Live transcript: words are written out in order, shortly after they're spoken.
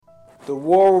The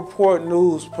War Report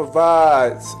News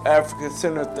provides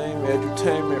African-centered themed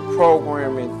entertainment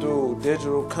programming through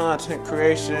digital content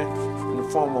creation in the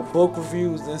form of book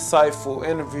reviews, insightful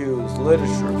interviews,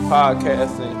 literature,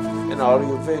 podcasting, and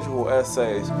audiovisual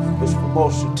essays, which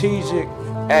promote strategic,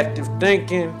 active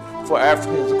thinking for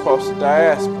Africans across the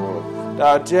diaspora.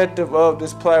 The objective of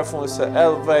this platform is to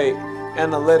elevate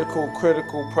analytical,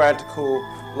 critical, practical,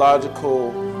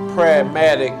 logical,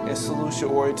 pragmatic, and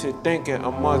solution-oriented thinking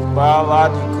amongst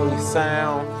biologically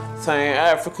sound, sane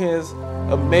Africans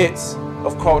amidst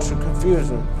of cultural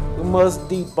confusion. We must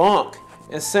debunk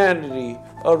insanity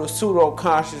of the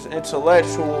pseudo-conscious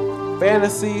intellectual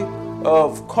fantasy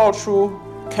of cultural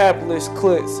capitalist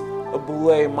cliques of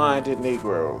boule-minded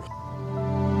Negroes.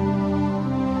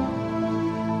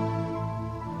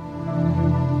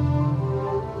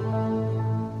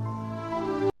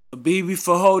 Bibi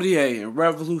Fahodier and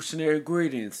revolutionary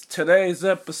greetings. Today's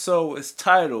episode is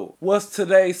titled, What's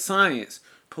Today's Science?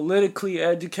 Politically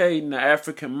Educating the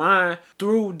African Mind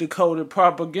Through Decoded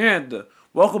Propaganda.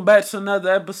 Welcome back to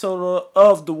another episode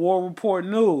of the War Report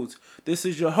News. This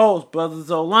is your host, Brother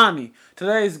Zolani.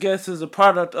 Today's guest is a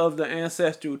product of the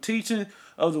ancestral teaching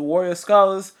of the warrior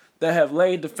scholars that have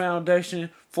laid the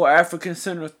foundation for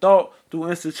African-centered thought through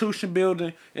institution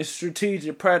building and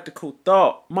strategic practical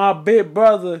thought. My big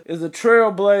brother is a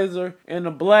trailblazer in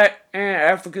the Black and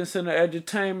African-centered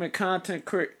entertainment content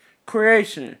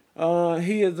creation.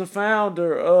 He is the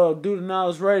founder of Do the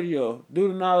Knowledge Radio, Do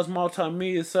the Knowledge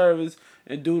Multimedia Service,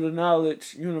 and Do the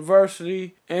Knowledge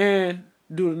University, and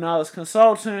Do the Knowledge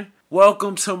Consulting.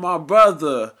 Welcome to my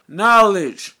brother,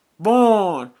 Knowledge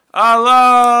Born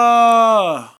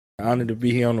Allah. Honored to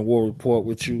be here on the War Report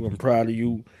with you. I'm proud of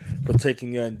you for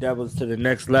taking your endeavors to the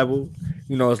next level.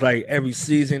 You know, it's like every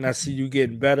season I see you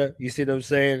getting better. You see what I'm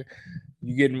saying?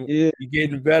 You're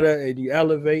getting better and you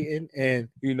elevating, and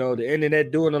you know the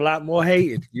internet doing a lot more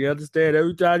hating. You understand?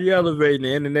 Every time you elevating,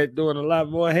 the internet doing a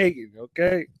lot more hating.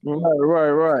 Okay?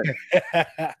 Right.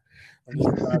 I'm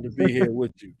just proud to be here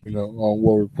with you. You know, on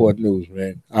War Report News,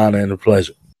 man. Honor and a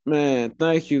pleasure. Man,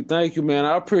 thank you, man.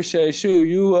 I appreciate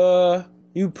you.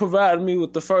 You provided me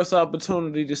with the first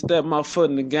opportunity to step my foot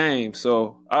in the game,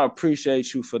 so I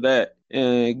appreciate you for that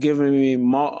and giving me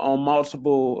on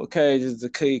multiple occasions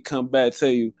to come back to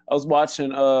you. I was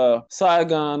watching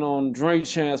Saigon on Drink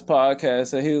Champs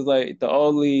podcast, and he was like, the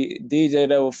only DJ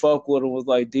that would fuck with him was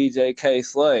like DJ K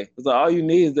Slay. It's like all you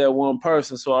need is that one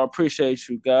person, so I appreciate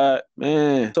you, God,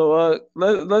 man. So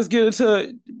let's get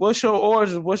into what's your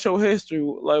origin, what's your history,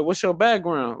 like what's your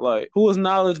background, like who is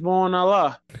Knowledge Born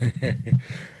Allah? Hey,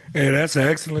 that's an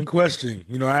excellent question.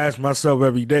 You know, I ask myself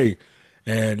every day,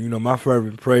 and you know, my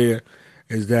fervent prayer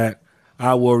is that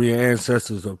our warrior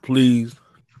ancestors are pleased.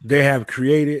 They have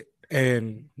created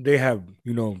and they have,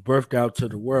 you know, birthed out to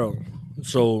the world.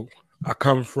 So I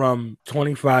come from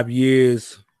 25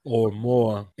 years or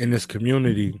more in this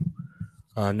community,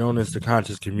 known as the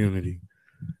conscious community.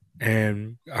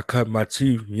 And I cut my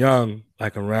teeth young,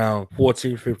 like around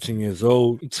 14, 15 years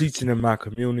old, teaching in my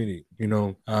community, you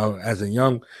know, as a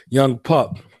young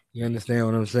pup. You understand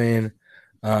what I'm saying?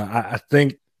 I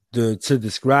think to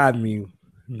describe me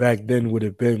back then would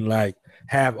have been like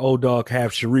half old dog,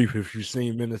 half Sharif, if you've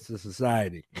seen Minister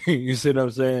Society. You see what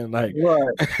I'm saying? Like,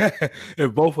 right.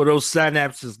 If both of those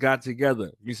synapses got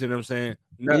together, you see what I'm saying?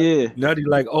 Nutty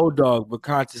like old dog, but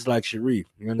conscious like Sharif.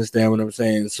 You understand what I'm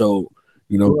saying? So,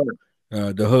 you know,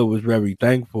 the hood was very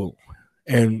thankful.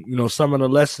 And, you know, some of the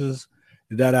lessons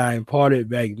that I imparted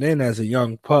back then as a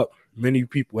young pup, many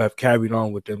people have carried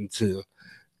on with them to,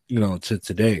 you know, to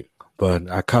today. But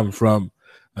I come from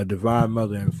a divine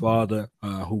mother and father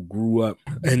who grew up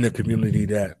in the community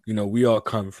that, you know, we all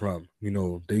come from. You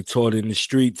know, they taught in the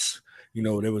streets. You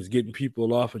know, they was getting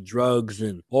people off of drugs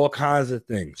and all kinds of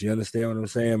things. You understand what I'm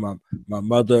saying? My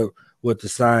mother with the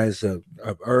science of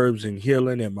herbs and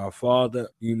healing, and my father,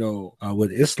 you know,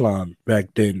 with Islam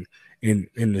back then in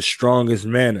the strongest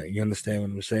manner. You understand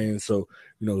what I'm saying? So,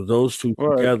 you know, those two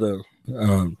together,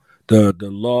 the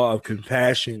law of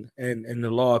compassion and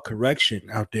the law of correction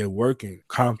out there working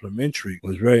complementary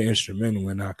was very instrumental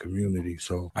in our community.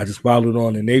 So I just followed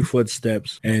on in their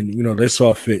footsteps, and, you know, they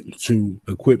saw fit to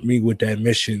equip me with that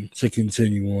mission to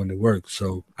continue on the work.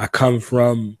 So I come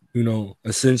from, you know,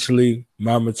 essentially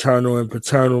my maternal and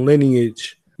paternal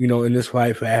lineage, you know, in this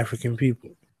fight for African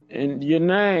people. And your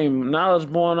name, Knowledge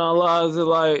Born Allah, is it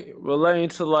like relating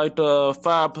to like the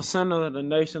 5% of the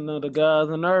nation of the gods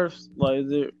and earths? Like,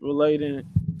 is it relating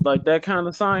like that kind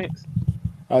of science?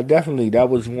 Definitely. That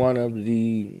was one of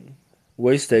the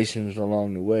way stations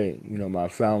along the way, my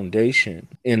foundation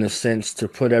in a sense to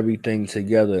put everything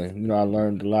together. I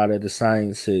learned a lot of the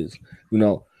sciences.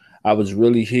 I was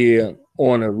really here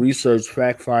on a research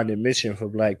fact finding mission for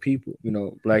black people.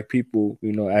 Black people,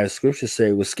 as scriptures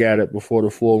say, was scattered before the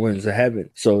four winds of heaven.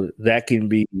 So that can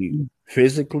be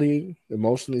physically,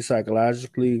 emotionally,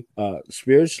 psychologically,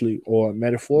 spiritually, or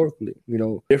metaphorically.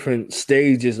 Different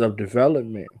stages of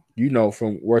development.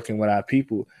 From working with our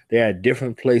people, they had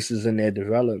different places in their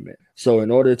development. So in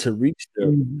order to reach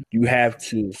them, you have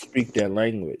to speak their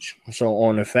language. So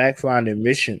on a fact-finding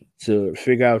mission to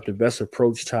figure out the best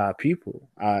approach to our people,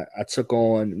 I took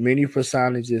on many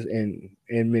personages in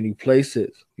many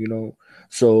places,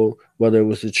 So whether it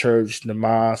was the church, the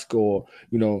mosque, or,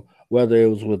 whether it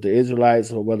was with the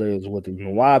Israelites or whether it was with the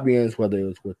Moabians, whether it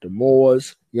was with the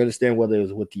Moors, you understand, whether it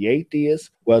was with the atheists,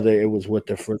 whether it was with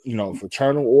the,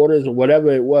 fraternal orders or whatever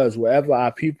it was, wherever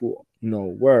our people,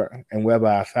 were and wherever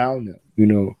I found them,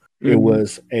 it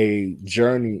was a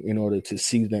journey in order to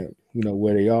see them,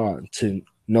 where they are, to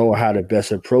know how to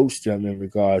best approach them in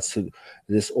regards to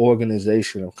this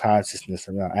organization of consciousness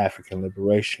around African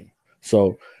liberation.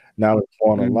 So Knowledge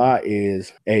Born a lot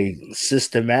is a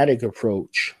systematic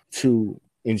approach to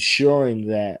ensuring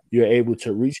that you're able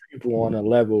to reach people on a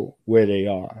level where they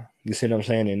are. You see what I'm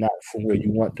saying? And not from where you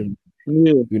want them.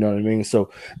 Yeah. You know what I mean?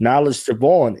 So Knowledge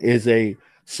Born is a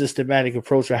systematic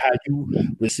approach of how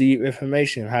you receive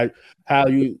information, how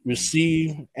you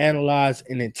receive, analyze,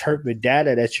 and interpret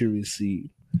data that you receive,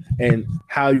 and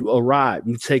how you arrive.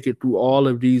 You take it through all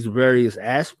of these various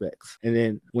aspects. And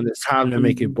then when it's time to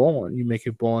make it born, you make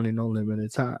it born in no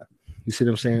limited time. You see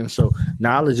what I'm saying? So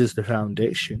knowledge is the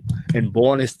foundation, and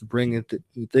born is to bring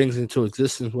things into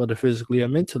existence, whether physically or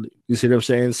mentally. You see what I'm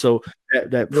saying? So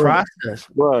that process,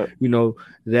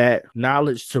 that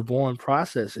knowledge to born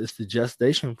process is the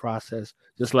gestation process,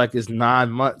 just like it's 9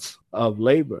 months of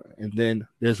labor, and then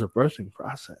there's a birthing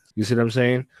process. You see what I'm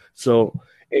saying? So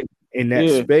in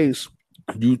that space,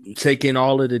 you take in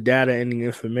all of the data and the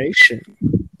information,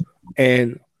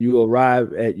 and you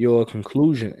arrive at your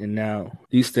conclusion, and now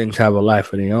these things have a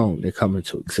life of their own. They come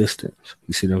into existence.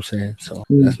 You see what I'm saying? So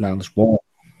that's Knowledge Born.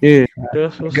 Yeah,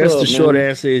 I guess the short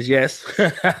answer is yes.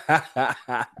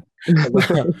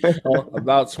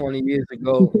 About 20 years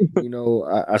ago,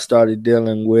 I started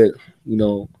dealing with,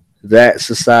 that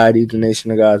society, the Nation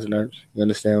of Gods and Earth. You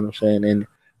understand what I'm saying? And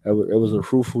it was a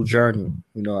fruitful journey.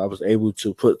 I was able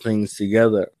to put things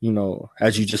together,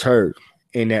 as you just heard,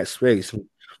 in that space.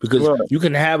 Because you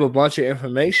can have a bunch of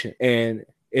information and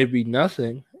it'd be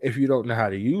nothing if you don't know how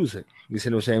to use it. You see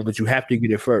what I'm saying? But you have to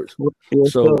get it first.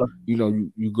 So,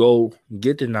 you go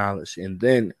get the knowledge, and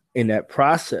then in that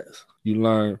process, you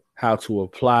learn how to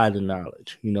apply the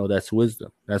knowledge. That's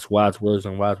wisdom. That's wise words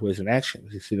and wise ways and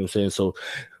actions. You see what I'm saying? So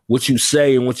what you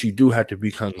say and what you do have to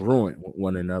be congruent with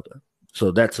one another.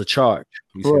 So that's a charge.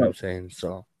 You see what I'm saying?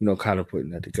 So, kind of putting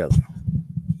that together.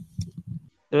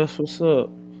 That's what's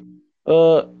up.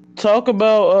 Talk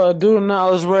about Due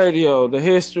Knowledge Radio, the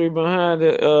history behind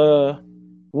it,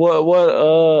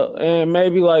 and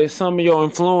maybe like some of your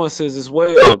influences as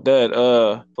well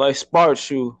that like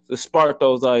spark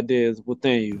those ideas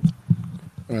within you.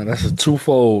 That's a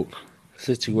twofold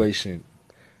situation.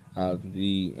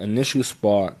 The initial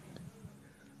spark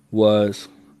was,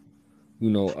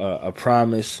 a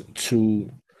promise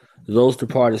to those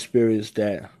departed spirits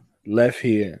that left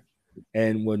here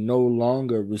and were no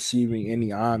longer receiving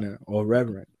any honor or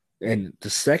reverence. And the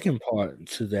second part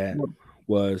to that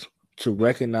was to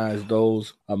recognize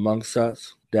those amongst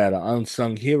us that are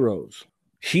unsung heroes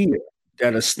here,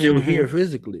 that are still here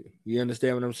physically. You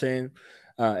understand what I'm saying?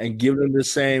 And give them the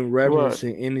same reverence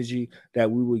and energy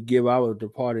that we would give our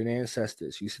departed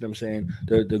ancestors. You see what I'm saying?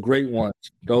 The great ones,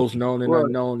 those known and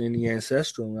unknown in the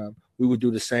ancestral realm. We would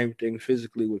do the same thing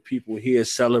physically with people here,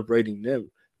 celebrating them,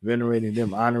 venerating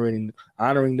them, honoring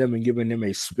them, and giving them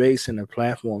a space and a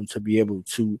platform to be able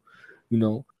to,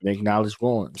 make knowledge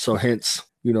born. So hence,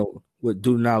 with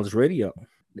Due Knowledge Radio,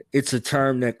 it's a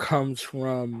term that comes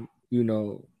from,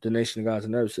 the Nation of Gods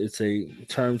and Earths. It's a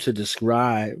term to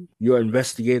describe your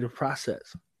investigative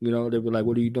process. They'll be like,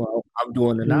 what are you doing? Oh, I'm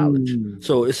doing the knowledge.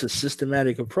 So it's a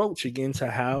systematic approach again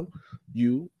to how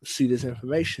you see this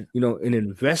information. An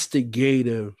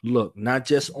investigative look, not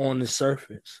just on the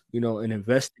surface. An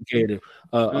investigative,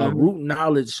 a root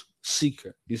knowledge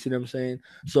seeker. You see what I'm saying?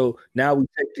 So now we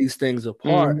take these things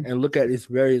apart and look at its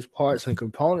various parts and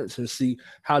components and see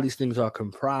how these things are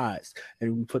comprised,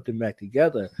 and we put them back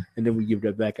together, and then we give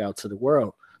that back out to the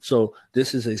world. So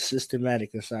this is a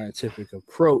systematic and scientific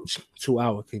approach to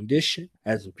our condition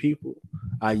as a people,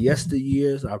 our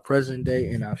yesteryears, our present day,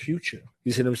 and our future.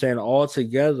 You see what I'm saying? All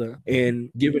together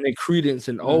and giving it credence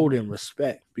and ode and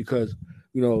respect, because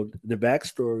the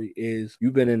backstory is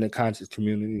you've been in the conscious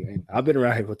community and I've been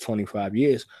around here for 25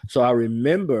 years. So I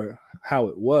remember how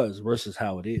it was versus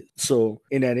how it is. So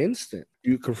in that instant,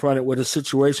 you confronted with a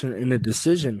situation and a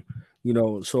decision,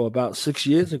 so about 6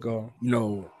 years ago,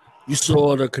 you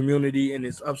saw the community and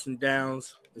its ups and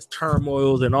downs, its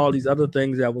turmoils, and all these other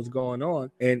things that was going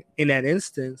on. And in that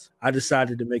instance, I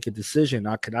decided to make a decision.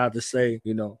 I could either say,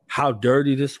 how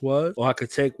dirty this was, or I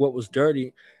could take what was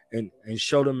dirty and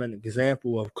show them an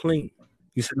example of clean.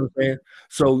 You see what I'm saying?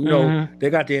 So, they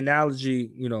got the analogy,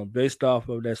 based off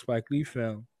of that Spike Lee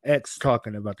film, X,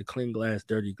 talking about the clean glass,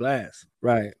 dirty glass.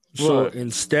 Right. So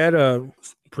instead of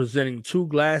presenting two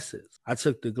glasses, I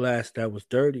took the glass that was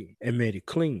dirty and made it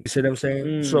clean. You see what I'm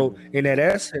saying? So in that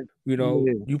essence,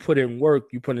 you put in work,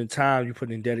 you put in time, you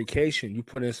put in dedication, you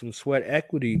put in some sweat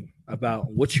equity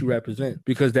about what you represent,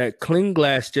 because that clean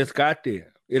glass just got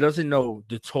there. It doesn't know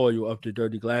the toil of the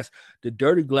dirty glass. The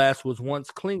dirty glass was once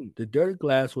clean. The dirty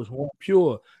glass was once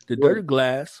pure. The dirty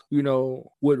glass,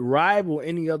 would rival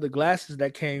any other glasses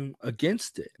that came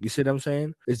against it. You see what I'm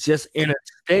saying? It's just in a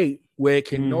state where it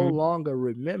can no longer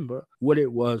remember what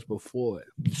it was before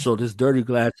it. So this dirty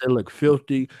glass, it look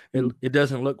filthy. It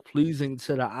doesn't look pleasing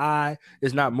to the eye.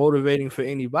 It's not motivating for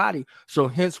anybody. So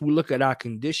hence we look at our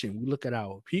condition. We look at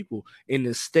our people in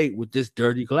this state with this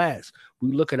dirty glass.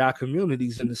 We look at our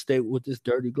communities in the state with this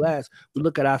dirty glass. We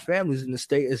look at our families in the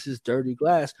state as this dirty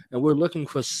glass. And we're looking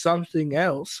for something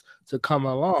else to come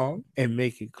along and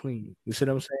make it clean. You see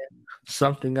what I'm saying?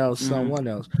 Something else, someone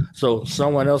else. So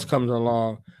someone else comes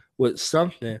along with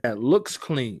something that looks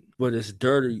clean, but it's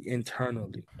dirty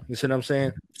internally. You see what I'm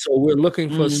saying? So we're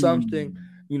looking for something,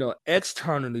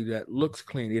 externally that looks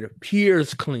clean. It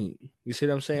appears clean. You see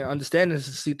what I'm saying? Understanding is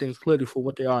to see things clearly for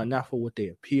what they are and not for what they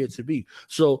appear to be.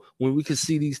 So when we can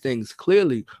see these things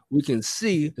clearly, we can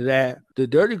see that the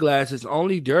dirty glass is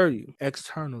only dirty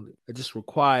externally. It just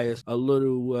requires a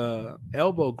little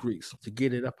elbow grease to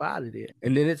get it up out of there.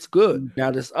 And then it's good.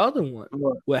 Now this other one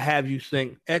will have you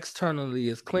think externally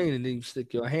is clean, and then you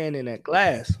stick your hand in that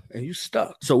glass and you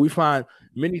stuck. So we find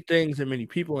many things and many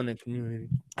people in the community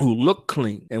who look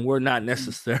clean and we're not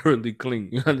necessarily clean.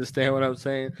 You understand what I'm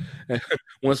saying?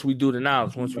 Once we do the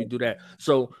knowledge, once we do that.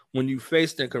 So when you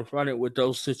faced and confronted with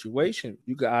those situations,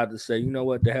 you can either say, you know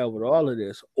what, the hell with all of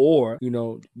this, or,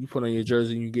 you put on your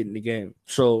jersey and you get in the game.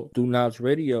 So Do Knowledge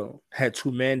Radio had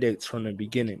two mandates from the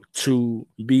beginning: to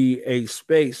be a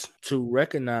space to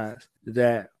recognize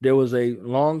that there was a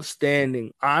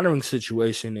long-standing honoring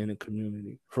situation in the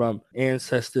community from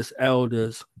ancestors,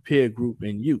 elders, peer group,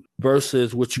 and youth,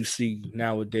 versus what you see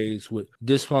nowadays with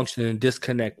dysfunction and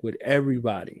disconnect with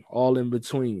everybody, all in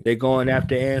between. They're going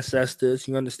after ancestors.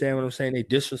 You understand what I'm saying? They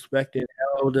disrespecting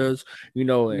elders,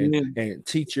 and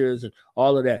teachers and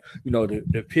all of that.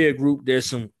 The peer group, there's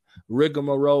some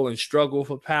rigmarole and struggle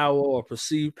for power or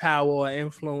perceived power or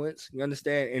influence. You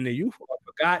understand? And the youth are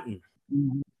forgotten.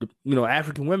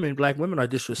 African women, Black women are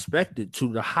disrespected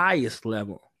to the highest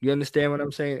level. You understand what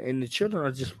I'm saying? And the children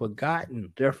are just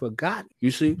forgotten. They're forgotten. You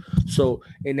see? So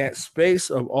in that space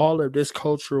of all of this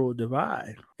cultural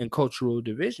divide and cultural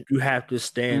division, you have to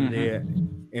stand there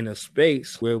in a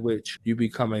space where which you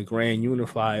become a grand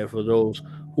unifier for those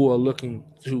who are looking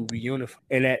to be unified.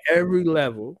 And at every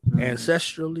level,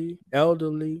 ancestrally,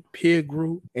 elderly, peer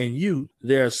group, and youth,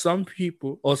 there are some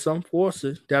people or some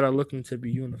forces that are looking to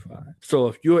be unified. So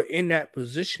if you're in that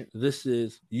position, this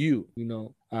is you,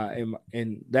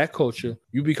 in that culture,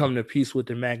 you become the piece with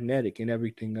the magnetic, and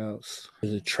everything else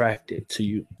is attracted to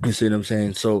you. You see what I'm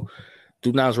saying? So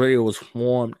Do Knowledge Radio was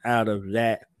formed out of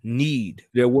that need.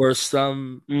 There were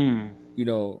some,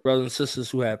 brothers and sisters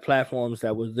who had platforms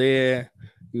that were there,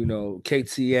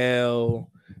 KTL,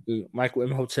 Michael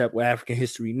Imhotep with African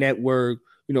History Network,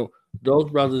 those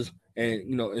brothers,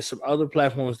 and, and some other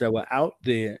platforms that were out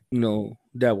there,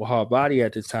 that were hard body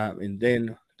at the time. And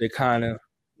then they kind of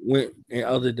went in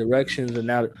other directions, and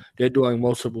now they're doing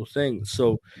multiple things.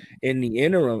 So in the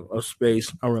interim of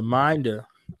space, a reminder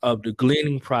of the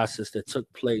gleaning process that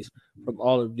took place from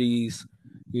all of these,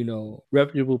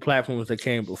 reputable platforms that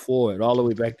came before it, all the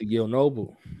way back to Gil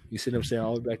Noble. You see what I'm saying?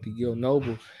 All the way back to Gil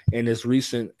Noble, and as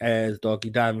recent as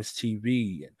Doggy Diamonds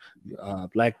TV, and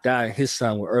Black Dye and his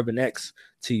son with Urban X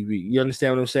TV. You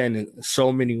understand what I'm saying? And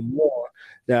so many more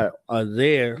that are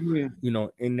there,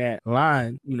 in that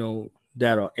line,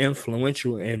 that are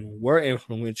influential and were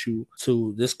influential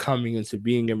to this coming into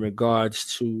being in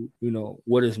regards to,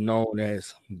 what is known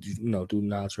as, Due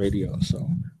Knowledge Radio. So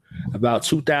about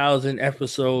 2,000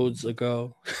 episodes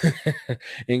ago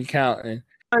and counting.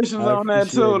 On that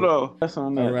too, though. That's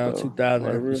on that, around 2,000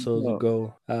 episodes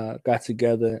ago, got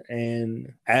together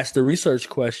and asked the research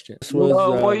question. This was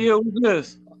what year was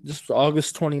this? This was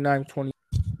August 29th, 20.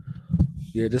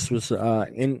 Yeah, this was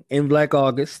in Black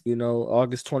August,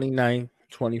 August 29th,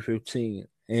 2015.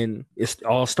 And it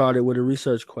all started with a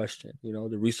research question.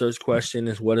 The research question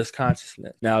is, what is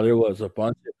consciousness? Now, there was a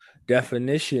bunch of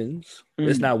definitions.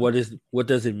 It's not what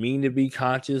does it mean to be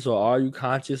conscious, or are you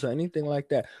conscious, or anything like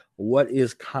that. What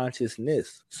is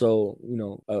consciousness? So,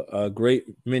 a great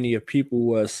many of people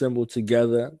were assembled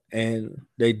together and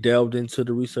they delved into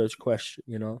the research question,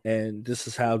 and this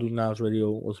is how Due Knowledge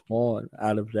Radio was born,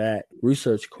 out of that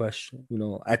research question.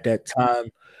 At that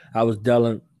time, I was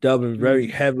delving very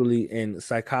heavily in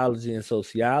psychology and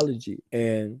sociology,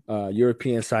 and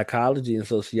European psychology and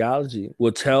sociology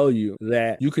will tell you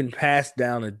that you can pass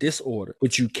down a disorder,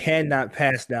 but you cannot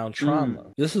pass down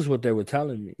trauma. This is what they were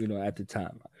telling me, at the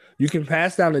time. You can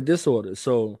pass down a disorder.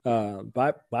 So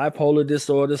bipolar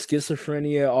disorder,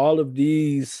 schizophrenia, all of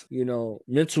these,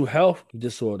 mental health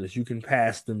disorders, you can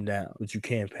pass them down, but you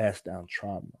can't pass down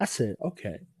trauma. I said,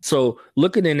 okay. So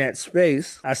looking in that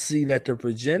space, I see that the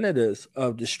progenitors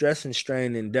of the stress and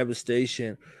strain and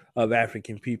devastation of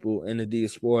African people in the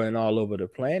diaspora and all over the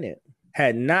planet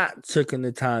had not taken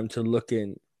the time to look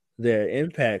in their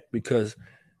impact, because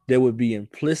they would be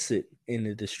implicit in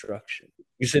the destruction.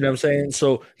 You see what I'm saying?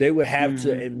 So they would have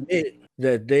to admit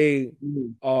that they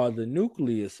are the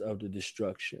nucleus of the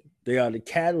destruction. They are the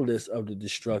catalyst of the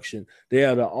destruction. They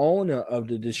are the owner of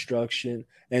the destruction,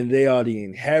 and they are the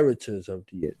inheritors of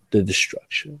the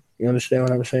destruction. You understand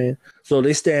what I'm saying? So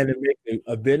they stand to make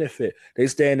a benefit. They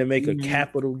stand to make a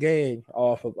capital gain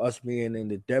off of us being in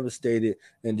the devastated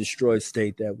and destroyed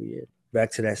state that we in.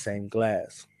 Back to that same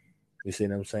glass. You see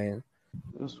what I'm saying?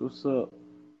 That's what's up.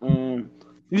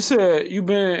 You said you've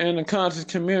been in the conscious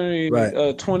community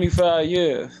 25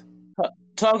 years.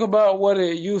 Talk about what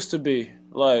it used to be.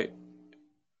 Like,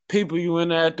 people you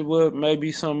interacted with,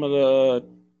 maybe some of the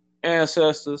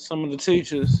ancestors, some of the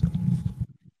teachers.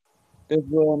 That's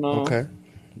well known. Okay.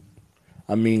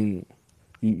 I mean,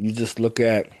 you just look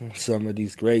at some of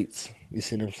these greats. You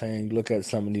see what I'm saying? You look at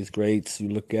some of these greats. You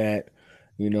look at,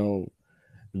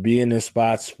 being in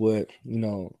spots with,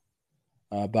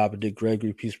 Baba Dick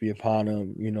Gregory, peace be upon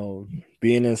him,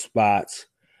 being in spots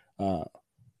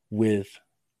with,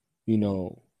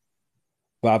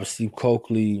 Baba Steve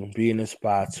Coakley, being in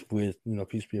spots with,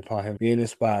 peace be upon him, being in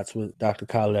spots with Dr.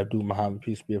 Khalid Abdul Muhammad,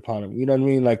 peace be upon him. You know what I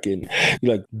mean?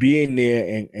 Like being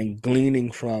there and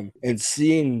gleaning from and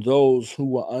seeing those who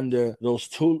were under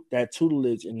that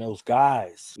tutelage and those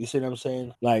guys. You see what I'm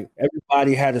saying? Like,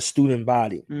 everybody had a student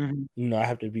body. I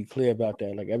have to be clear about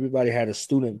that. Like, everybody had a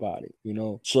student body,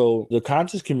 So the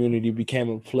conscious community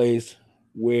became a place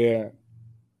where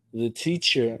the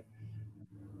teacher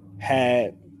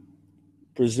had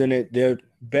presented their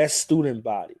best student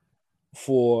body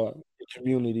for the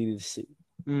community to see.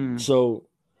 So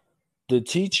the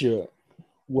teacher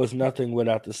was nothing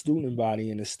without the student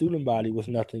body, and the student body was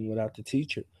nothing without the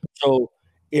teacher. So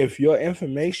if your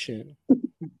information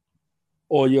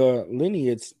or your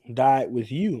lineage died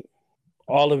with you,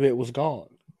 all of it was gone.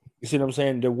 You see what I'm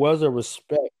saying? There was a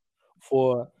respect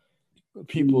for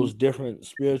people's different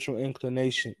spiritual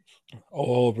inclinations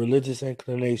or religious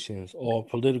inclinations or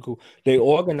political. They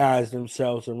organized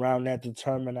themselves around that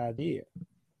determined idea,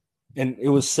 and it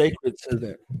was sacred to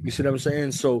them. You see what I'm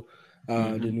saying? So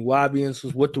the Nubians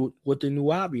was with the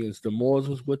Nubians, the Moors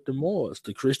was with the Moors,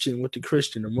 the Christian with the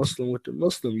Christian, the Muslim with the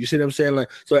Muslim. You see what I'm saying? Like,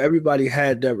 so everybody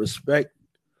had that respect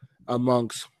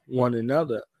amongst one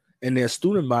another, and their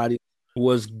student body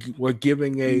were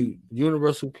giving a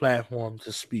universal platform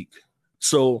to speak.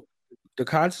 So the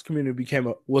conscious community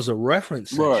was a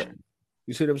reference section. Right.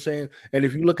 You see what I'm saying? And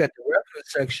if you look at the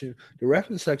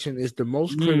reference section is the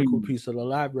most critical piece of the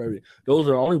library. Those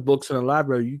are the only books in the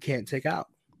library you can't take out.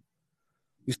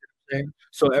 You see what I'm saying?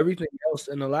 So everything else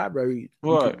in the library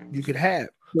you could have.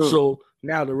 Sure. So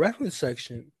now the reference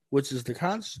section, which is the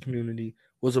conscious community,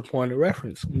 was a point of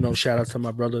reference. Shout out to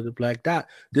my brother, the Black Dot.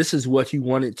 This is what he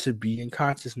wanted to be in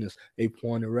consciousness, a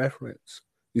point of reference.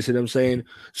 You see what I'm saying?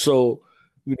 So,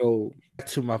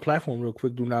 to my platform real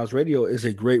quick, Due Knowledge Radio is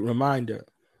a great reminder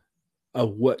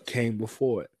of what came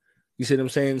before it. You see what I'm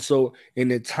saying? So in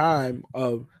the time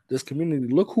of this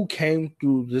community, look who came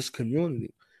through this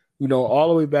community. All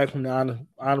the way back from the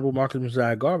Honorable Marcus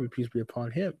Messiah Garvey, peace be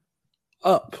upon him,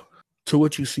 up. to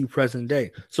what you see present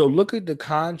day. So look at the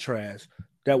contrast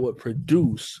that would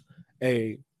produce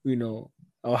a,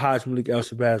 Al-Hajj Malik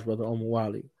El-Shabazz, Brother Omar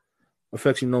Wali,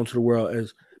 affectionately known to the world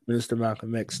as Minister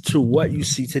Malcolm X, to what you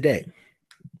see today.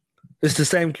 It's the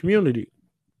same community.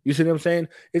 You see what I'm saying?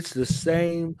 It's the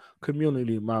same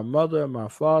community. My mother, my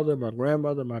father, my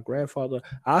grandmother, my grandfather,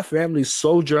 our family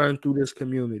sojourned through this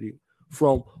community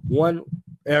from one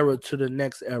era to the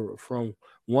next era, from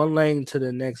one lane to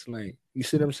the next lane. You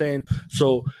see what I'm saying?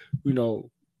 So,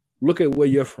 look at where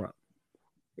you're from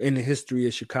in the history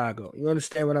of Chicago. You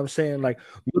understand what I'm saying? Like,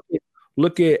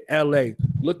 look at LA,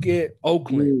 look at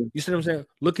Oakland. You see what I'm saying?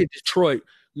 Look at Detroit,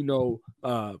 look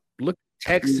at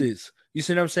Texas. You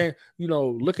see what I'm saying?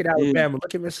 Look at Alabama,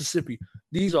 look at Mississippi.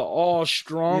 These are all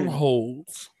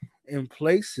strongholds in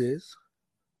places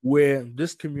where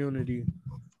this community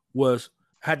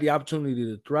had the opportunity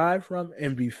to thrive from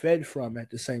and be fed from at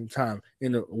the same time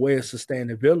in a way of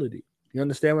sustainability. You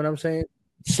understand what I'm saying?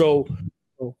 So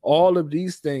all of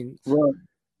these things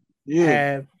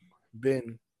have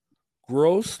been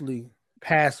grossly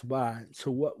passed by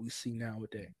to what we see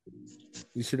nowadays.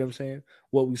 You see what I'm saying?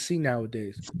 What we see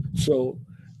nowadays. So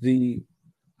the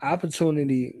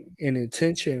opportunity and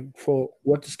intention for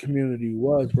what this community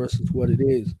was versus what it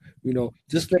is,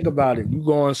 just think about it. You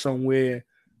going somewhere,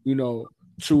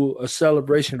 to a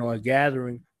celebration or a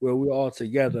gathering where we're all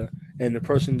together and the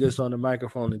person gets on the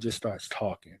microphone and just starts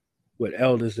talking with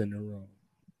elders in the room.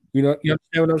 You understand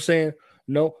what I'm saying?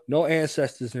 No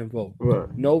ancestors involved.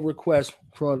 Right. No request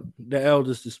for the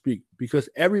elders to speak because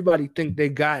everybody think they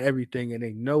got everything and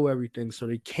they know everything, so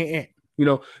they can't,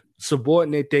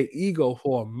 subordinate their ego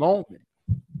for a moment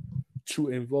to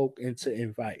invoke and to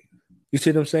invite. You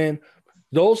see what I'm saying?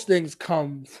 Those things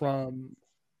come from,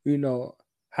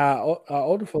 how our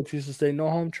older folks used to say, no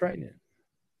home training.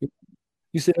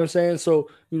 You see what I'm saying? So,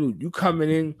 you coming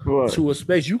in to a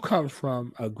space, you come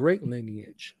from a great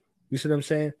lineage. You see what I'm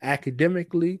saying?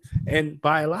 Academically and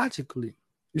biologically.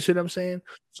 You see what I'm saying?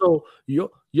 So your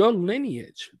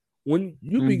lineage, when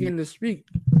you begin to speak,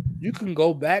 you can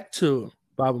go back to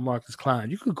Baba Marcus Klein.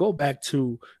 You could go back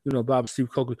to, Baba Steve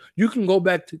Coker. You can go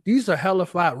back to, these are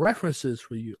hellified references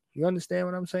for you. You understand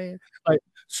what I'm saying? Like,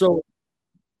 so,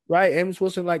 right? Amos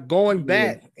Wilson, like going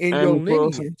back in your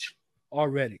lineage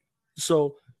already.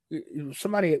 So if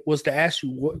somebody was to ask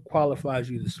you what qualifies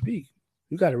you to speak,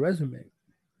 you got a resume.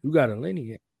 You got a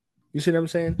lineage. You see what I'm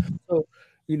saying? So,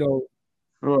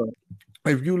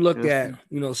 if you look at,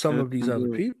 some of these other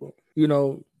people, we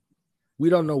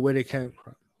don't know where they came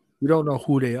from. We don't know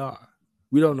who they are.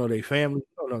 We don't know their family.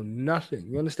 We don't know nothing.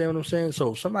 You understand what I'm saying?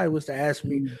 So if somebody was to ask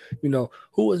me,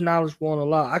 who was knowledgeable on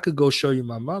Allah, I could go show you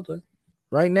my mother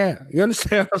right now. You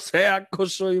understand what I'm saying? I could go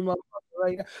show you my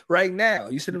mother right now.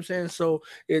 You see what I'm saying? So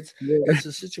it's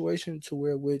a situation to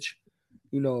where which,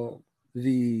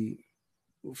 the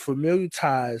familiar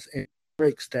ties and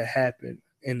breaks that happen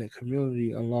in the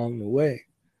community along the way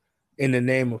in the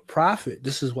name of profit.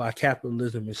 This is why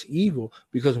capitalism is evil,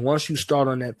 because once you start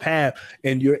on that path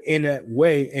and you're in that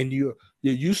way and you're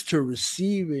used to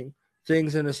receiving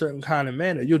things in a certain kind of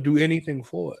manner, you'll do anything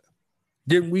for it.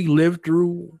 Didn't we live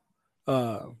through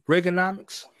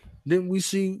Reaganomics? Didn't we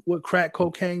see what crack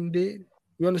cocaine did?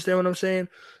 You understand what I'm saying?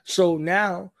 So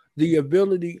now the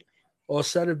ability or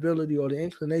setability or the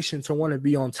inclination to want to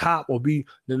be on top or be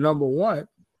the number one,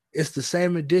 it's the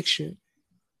same addiction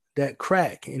that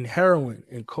crack and heroin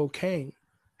and cocaine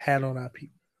had on our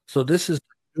people. So this is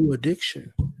a new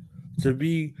addiction to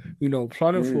be,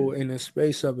 plentiful in a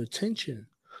space of attention.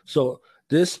 So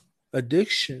this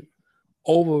addiction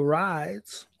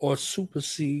overrides or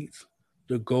supersedes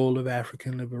the goal of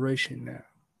African liberation now.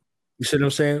 You see what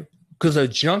I'm saying? Because a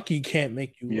junkie can't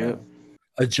make you well.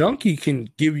 A junkie can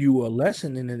give you a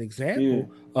lesson and an example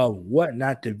of what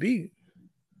not to be,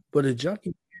 but a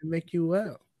junkie can't make you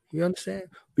well. You understand?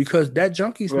 Because that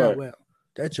junkie's not well.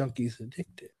 That junkie's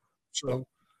addicted. So,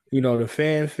 the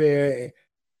fanfare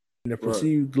and the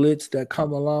perceived glitz that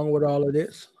come along with all of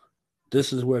this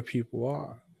is where people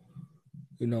are,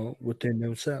 within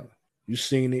themselves. You've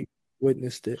seen it,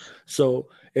 witnessed it. So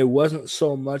it wasn't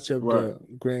so much of the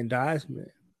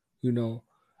grandizement.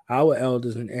 Our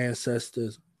elders and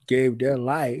ancestors gave their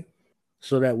life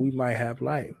so that we might have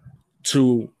life.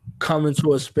 To come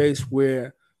into a space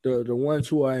where the ones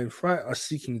who are in front are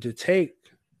seeking to take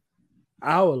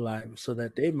our life so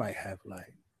that they might have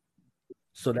life.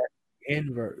 So that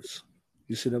inverse.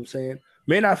 You see what I'm saying?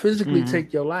 May not physically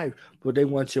take your life, but they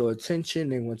want your attention,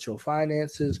 they want your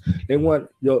finances, they want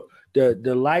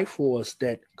the life force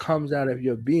that comes out of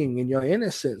your being and your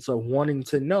innocence of wanting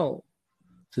to know,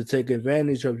 to take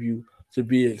advantage of you, to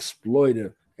be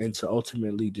exploited and to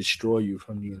ultimately destroy you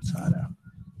from the inside out.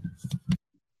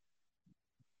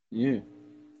 Yeah,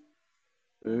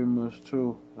 very much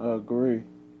true. I agree.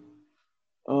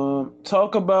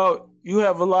 Talk about, you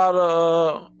have a lot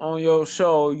of on your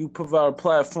show. You provide a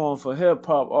platform for hip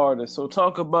hop artists. So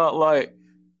talk about like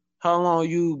how long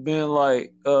you been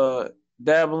like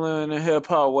dabbling in hip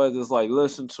hop, whether it's like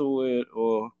listen to it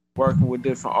or working with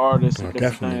different artists and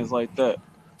different Definitely. things like that.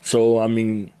 So I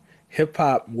mean, hip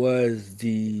hop was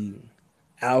the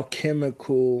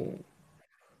alchemical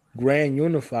grand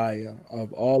unifier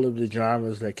of all of the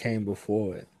genres that came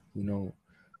before it. You know,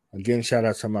 again, shout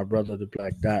out to my brother, the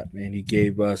Black Dot, man. He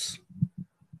gave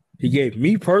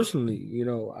me personally, you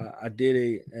know, I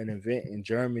did an event in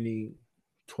Germany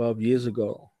 12 years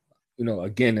ago. You know,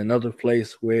 again, another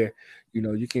place where, you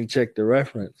know, you can check the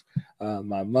reference.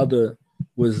 My mother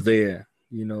was there.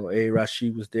 You know, A.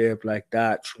 Rashid was there. Black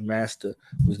Dot, True Master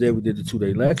was there. We did a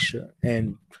 2-day lecture.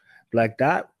 And Black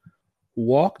Dot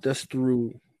walked us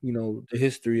through, you know, the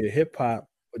history of hip hop,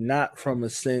 but not from a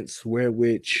sense where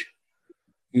which,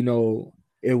 you know,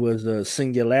 it was a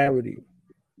singularity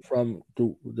from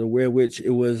the where which it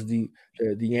was the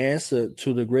answer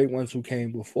to the great ones who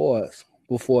came before us,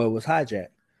 before it was hijacked.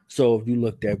 So if you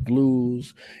looked at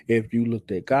blues, if you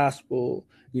looked at gospel,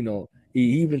 you know,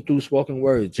 even through spoken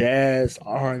word, jazz,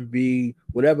 R&B,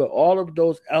 whatever, all of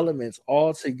those elements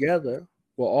all together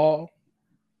were all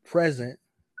present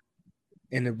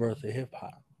in the birth of hip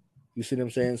hop. You see what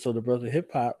I'm saying? So the birth of hip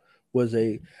hop was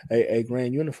a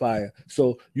grand unifier.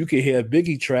 So you could hear a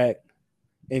Biggie track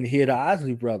and hear the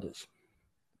Osley Brothers.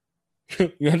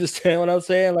 You understand what I'm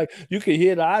saying? Like you could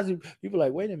hear the Osley people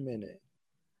like, wait a minute,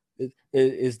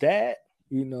 is that,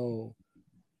 you know,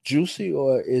 Juicy,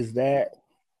 or is that,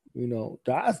 you know,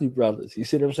 the Osley Brothers? You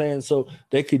see what I'm saying? So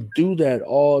they could do that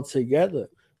all together.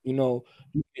 You know,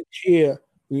 you could hear,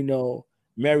 you know,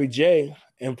 Mary J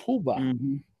and Pooh Bah.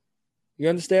 Mm-hmm. You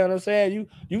understand what I'm saying?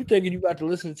 You thinking you got to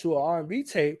listen to an R&B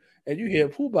tape and you hear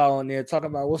Pooh Bah on there talking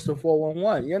about what's the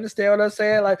 411. You understand what I'm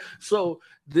saying? Like, so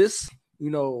this, you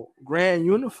know, grand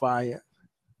unifier,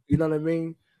 you know what I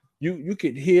mean? You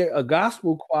could hear a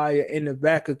gospel choir in the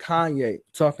back of Kanye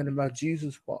talking about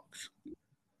Jesus walks.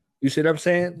 You see what I'm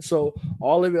saying? So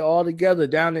all of it all together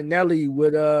down in Nelly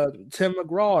with Tim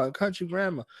McGraw and Country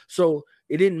Grammar. So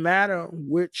it didn't matter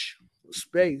which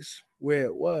space where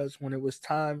it was when it was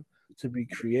time to be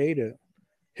creative.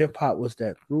 Hip hop was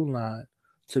that through line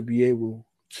to be able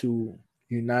to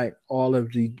unite all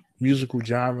of the musical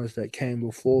genres that came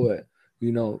before it.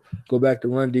 You know, go back to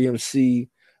Run DMC,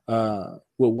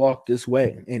 will Walk This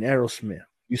Way in Aerosmith.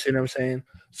 You see what I'm saying?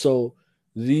 So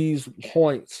these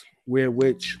points where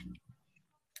which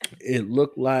it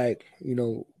looked like, you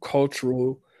know,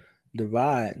 cultural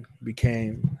divide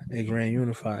became a grand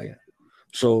unifier.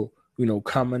 So, you know,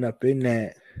 coming up in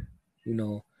that, you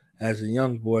know, as a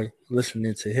young boy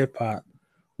listening to hip hop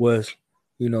was,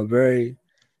 you know, very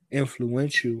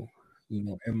influential, you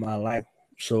know, in my life.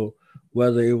 So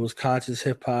whether it was conscious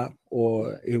hip hop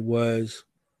or it was,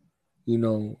 you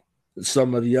know,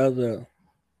 some of the other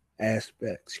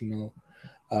aspects, you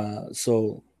know.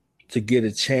 So to get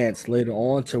a chance later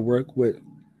on to work with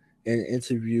and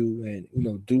interview and, you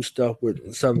know, do stuff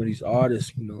with some of these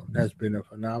artists, you know, that's been a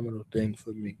phenomenal thing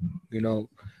for me. You know,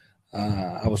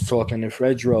 I was talking to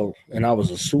Fredro and I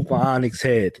was a super Onyx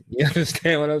head. You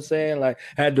understand what I'm saying? Like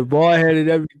had the ball head and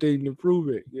everything to prove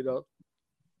it, you know.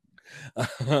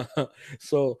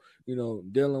 So, you know,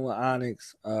 dealing with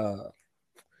Onyx,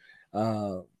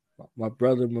 my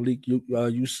brother Malik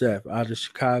Youssef out of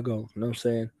Chicago, you know what I'm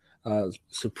saying?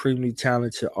 Supremely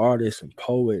talented artist and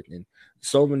poet and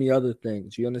so many other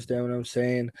things. You understand what I'm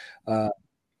saying? You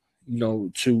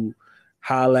know, to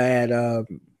highlight,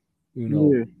 you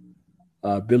know,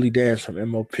 Billy Dance from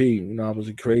MOP. You know, I was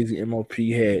a crazy MOP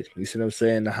head. You see what I'm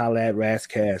saying? To holla at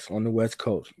Razzcast on the West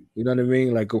Coast. You know what I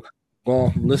mean? Like going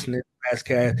from listening to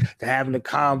Razzcast to having a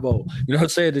combo. You know what I'm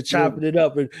saying? To chopping it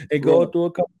up and going through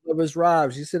a couple of his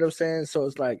rhymes. You see what I'm saying? So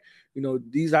it's like, you know,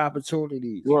 these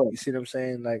opportunities. You see what I'm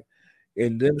saying? Like,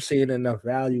 and them seeing enough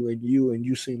value in you and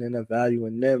you seeing enough value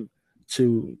in them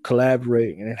to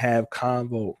collaborate and have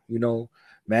combo, you know.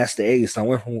 Master Ace. I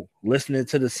went from listening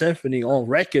to the symphony on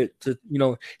record to, you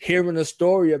know, hearing a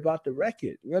story about the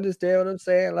record. You understand what I'm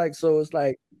saying? Like, so it's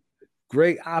like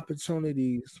great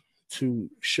opportunities to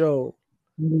show,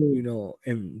 you know,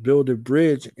 and build a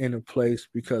bridge in a place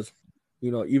because,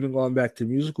 you know, even going back to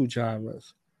musical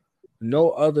genres, no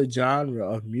other genre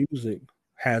of music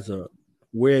has a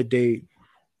wear date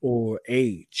or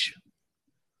age.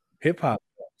 Hip hop.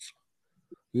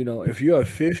 You know, if you're a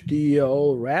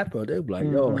 50-year-old rapper, they'll be like,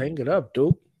 yo, hang it up,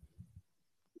 dude.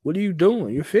 What are you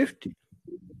doing? You're 50.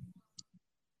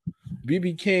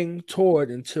 B.B. King toured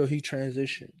until he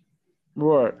transitioned.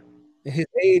 Right. In his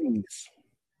 80s.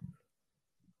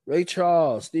 Ray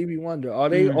Charles, Stevie Wonder, are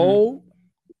they old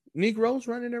Negroes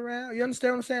running around? You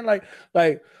understand what I'm saying?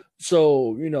 Like,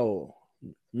 so, you know,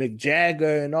 Mick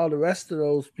Jagger and all the rest of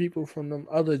those people from them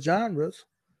other genres,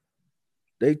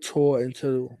 they tour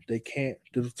until they can't,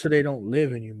 until they don't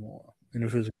live anymore. And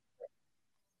if it's,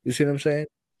 you see what I'm saying?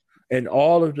 And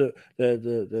all of the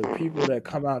people that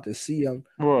come out to see them,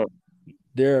 right,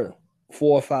 they're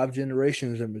 4 or 5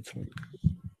 generations in between.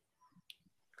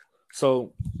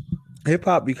 So hip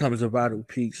hop becomes a vital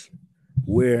piece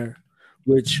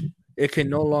which it can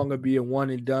no longer be a one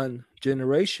and done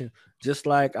generation, just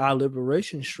like our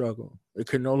liberation struggle. It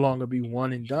can no longer be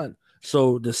one and done.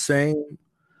 So the same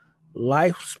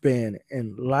lifespan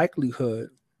and likelihood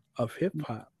of hip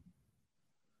hop,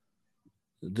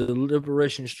 the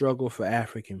liberation struggle for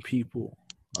African people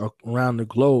around the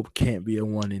globe can't be a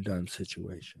one and done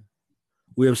situation.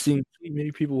 We have seen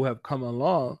many people who have come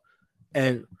along,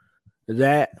 and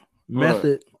that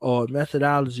method or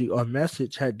methodology or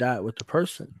message had died with the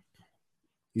person.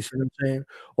 You see what I'm saying?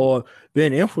 Or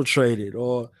been infiltrated,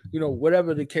 or you know,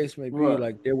 whatever the case may be. Right.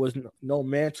 Like there was no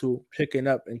mantle picking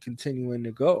up and continuing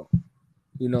to go.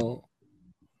 You know,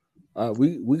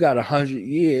 we got 100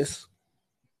 years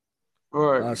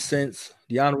since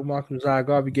the Honorable Malcolm Josiah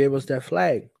Garvey gave us that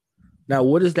flag. Now,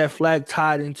 what is that flag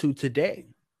tied into today?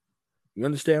 You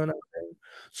understand what I'm saying?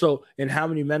 So, and how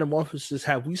many metamorphoses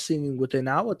have we seen within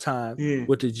our time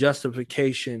with the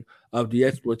justification of the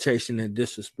exploitation and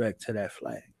disrespect to that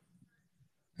flag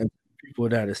and people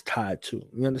that is tied to?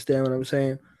 You understand what I'm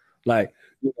saying? Like,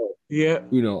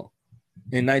 you know,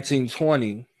 in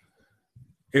 1920,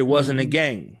 it wasn't a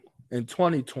gang. In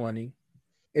 2020,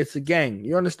 it's a gang.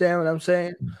 You understand what I'm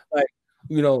saying? Like,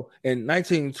 you know, in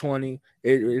 1920,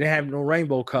 it had no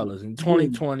rainbow colors. In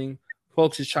 2020,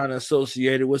 folks is trying to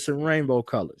associate it with some rainbow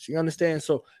colors. You understand?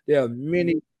 So there are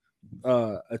many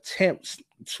attempts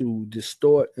to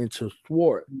distort and to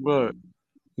thwart, you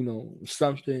know,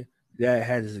 something that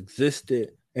has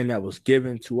existed and that was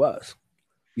given to us.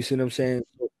 You see what I'm saying?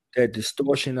 So that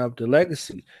distortion of the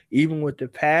legacy, even with the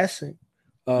passing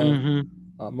of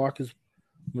Marcus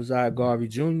Mosiah Garvey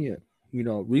Jr., you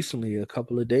know, recently, a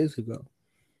couple of days ago.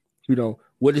 You know,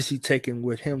 what is he taking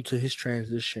with him to his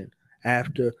transition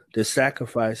after the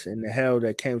sacrifice and the hell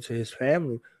that came to his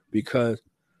family because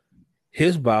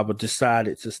his Baba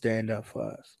decided to stand up for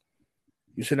us?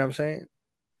 You see what I'm saying?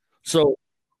 So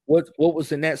what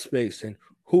was in that space, and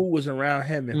who was around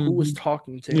him, and who was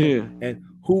talking to him, and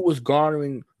who was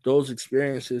garnering those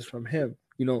experiences from him?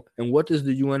 You know, and what does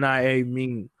the UNIA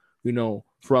mean, you know,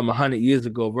 from 100 years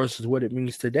ago versus what it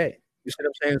means today? You see what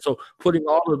I'm saying? So putting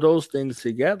all of those things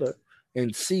together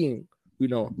and seeing, you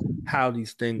know, how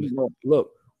these things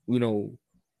look, you know,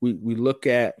 we look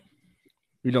at,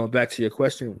 you know, back to your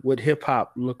question, what hip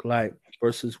hop looked like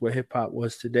versus what hip hop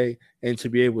was today, and to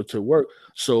be able to work.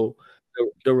 So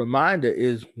the reminder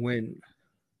is when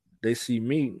they see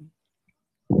me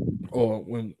or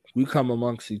when we come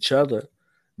amongst each other,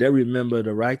 they remember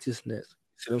the righteousness.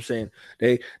 See what I'm saying?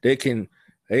 They can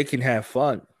have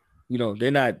fun. You know,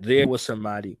 they're not there with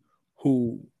somebody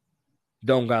who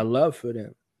don't got love for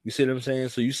them. You see what I'm saying?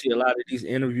 So you see a lot of these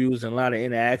interviews and a lot of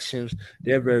interactions,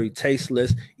 they're very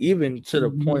tasteless, even to the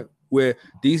point where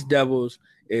these devils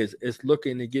is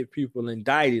looking to get people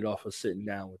indicted off of sitting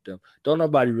down with them. Don't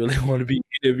nobody really want to be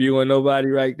interviewing nobody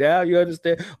right now. You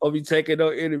understand? Or be taking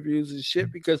no interviews and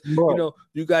shit because you know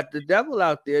you got the devil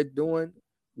out there doing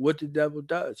what the devil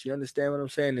does. You understand what I'm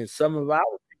saying? And some of our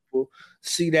people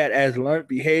see that as learned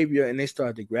behavior and they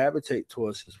start to gravitate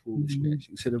towards his foolishness.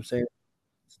 You see what I'm saying?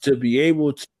 To be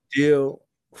able to deal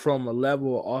from a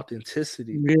level of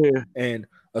authenticity and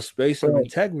a space of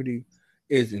integrity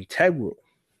is integral.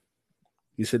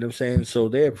 You see what I'm saying? So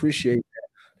they appreciate that.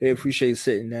 They appreciate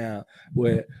sitting down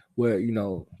where you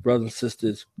know, brothers and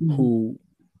sisters who,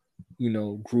 you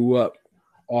know, grew up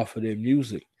off of their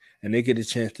music and they get a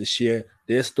chance to share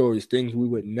their stories, things we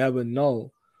would never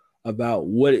know about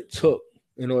what it took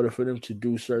in order for them to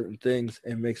do certain things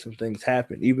and make some things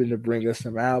happen, even to bring us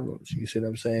some albums. You see what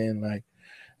I'm saying? Like,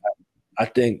 I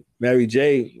think Mary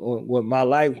J. with My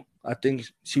Life, I think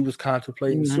she was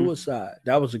contemplating suicide.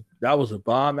 That was a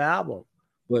bomb album,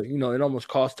 but you know, it almost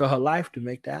cost her life to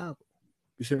make the album.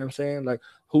 You see what I'm saying? Like,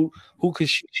 who could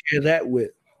she share that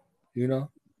with? You know,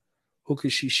 who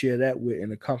could she share that with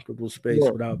in a comfortable space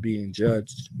without being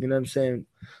judged? You know what I'm saying?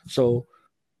 So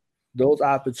those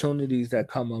opportunities that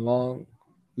come along,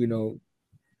 you know,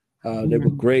 they were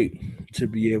great to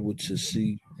be able to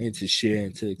see and to share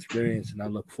and to experience. And I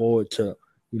look forward to,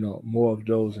 more of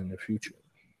those in the future.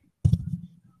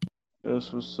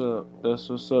 That's what's up. That's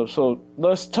what's up. So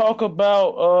let's talk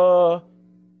about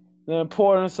the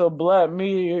importance of black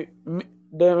media.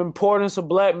 The importance of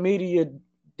black media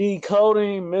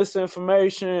decoding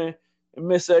misinformation and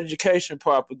miseducation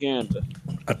propaganda.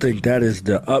 I think that is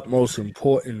the utmost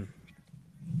important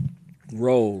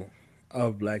role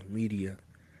of black media,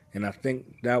 and I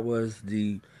think that was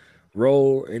the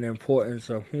role and importance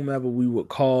of whomever we would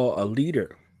call a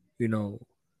leader.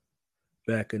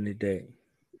 Back in the day,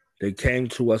 they came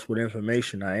to us with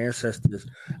information. Our ancestors,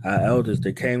 our elders,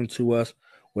 they came to us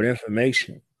with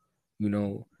information,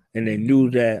 and they knew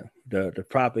that the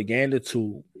propaganda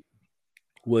tool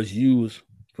was used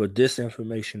for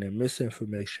disinformation and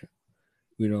misinformation.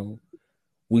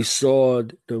 We saw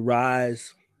the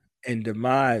rise and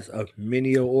demise of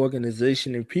many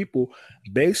organizations and people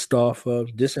based off of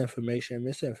disinformation and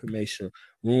misinformation,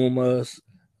 rumors,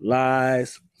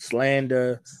 lies,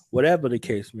 slander, whatever the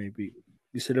case may be.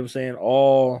 You see what I'm saying?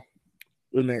 All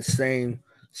in that same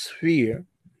sphere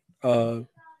of,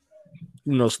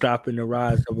 stopping the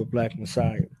rise of a black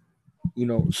messiah.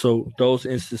 So those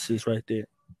instances right there.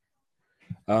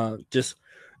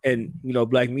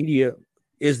 Black media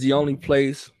is the only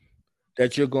place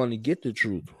that you're going to get the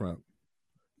truth from.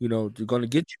 They're going to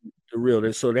get you the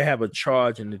real. So they have a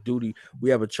charge and the duty. We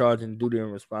have a charge and duty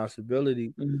and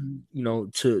responsibility,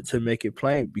 to make it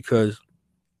plain, because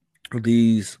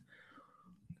these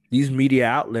media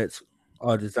outlets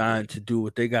are designed to do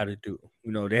what they got to do.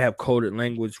 They have coded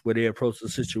language where they approach the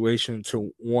situation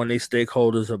to warn their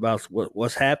stakeholders about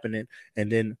what's happening,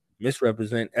 and then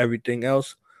misrepresent everything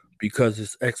else because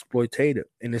it's exploitative.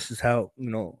 And this is how,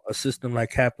 a system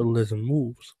like capitalism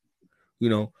moves,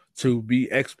 to be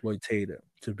exploitative,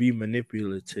 to be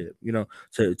manipulative,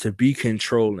 to be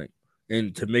controlling,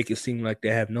 and to make it seem like they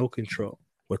have no control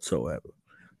whatsoever.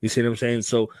 You see what I'm saying?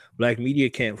 So black media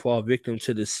can't fall victim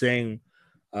to the same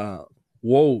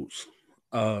woes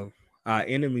of our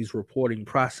enemies' reporting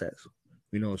process.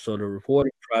 So the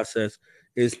reporting process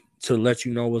is to let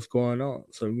you know what's going on.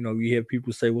 So, you hear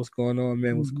people say, what's going on,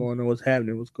 man? What's going on? What's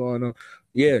happening? What's going on?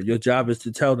 Yeah, your job is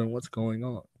to tell them what's going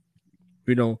on.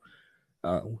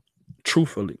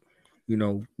 Truthfully,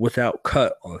 without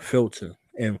cut or filter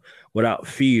and without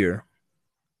fear,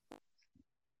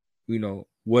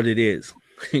 what it is.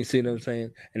 You see what I'm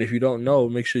saying? And if you don't know,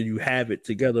 make sure you have it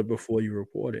together before you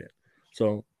report it.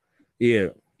 So, yeah,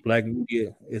 black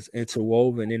media is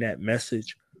interwoven in that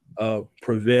message of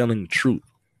prevailing truth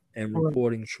and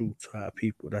reporting truth to our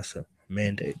people. That's a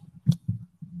mandate.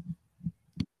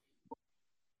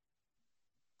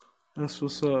 That's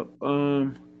what's up.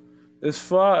 As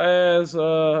far as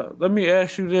let me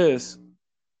ask you this: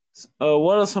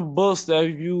 what are some books that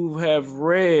you have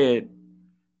read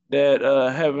that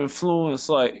have influenced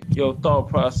like your thought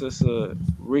process of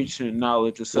reaching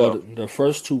knowledge yourself? Well, the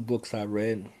first two books I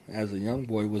read as a young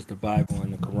boy was the Bible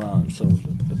and the Quran. So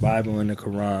the Bible and the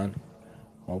Quran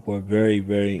were very,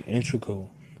 very integral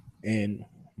in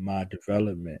my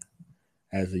development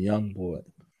as a young boy.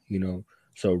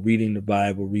 So reading the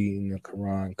Bible, reading the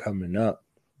Quran, coming up,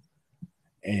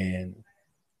 and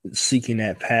seeking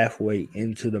that pathway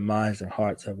into the minds and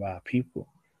hearts of our people.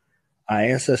 Our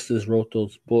ancestors wrote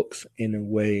those books in a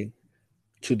way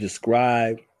to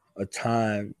describe a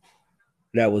time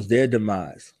that was their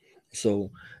demise.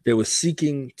 So they were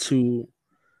seeking to,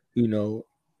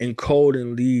 encode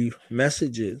and leave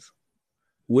messages,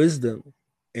 wisdom,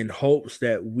 in hopes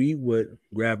that we would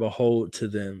grab a hold to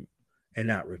them and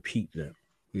not repeat them.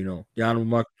 The Honorable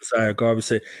Marcus Messiah Garvey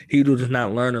said, he who does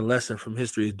not learn a lesson from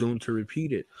history is doomed to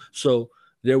repeat it. So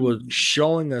they were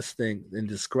showing us things and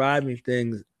describing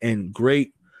things in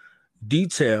great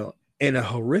detail in a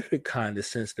horrific kind of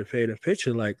sense to paint a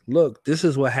picture like, look, this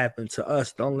is what happened to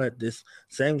us. Don't let this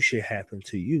same shit happen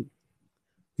to you.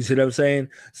 You see what I'm saying?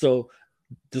 So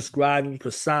describing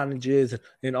personages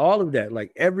and all of that,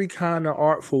 like every kind of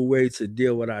artful way to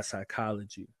deal with our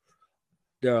psychology,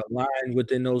 they're aligned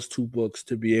within those two books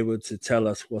to be able to tell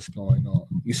us what's going on.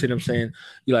 You see what I'm saying?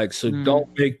 You're like, so don't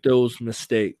make those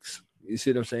mistakes. You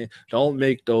see what I'm saying? Don't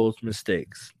make those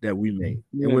mistakes that we made.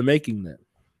 Yeah. And we're making them.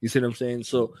 You see what I'm saying?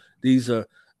 So these are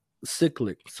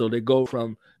cyclic. So they go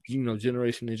from,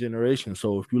 generation to generation.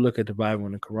 So if you look at the Bible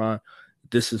and the Quran,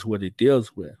 this is what it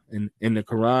deals with. And in the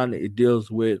Quran, it deals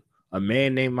with a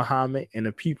man named Muhammad and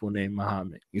a people named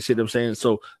Muhammad. You see what I'm saying?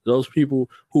 So those people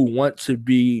who want to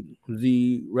be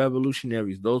the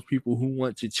revolutionaries, those people who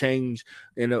want to change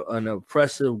in an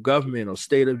oppressive government or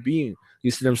state of being,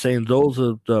 you see what I'm saying? Those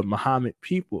are the Muhammad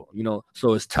people,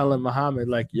 So it's telling Muhammad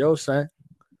like, yo, son,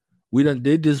 We done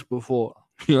did this before.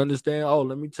 You understand? Oh,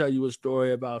 let me tell you a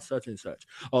story about such and such.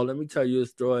 Oh, let me tell you a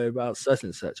story about such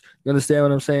and such. You understand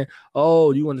what I'm saying?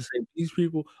 Oh, you want to say these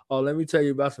people? Oh, let me tell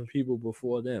you about some people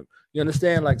before them. You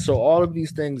understand? Like, so all of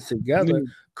these things together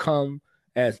come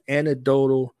as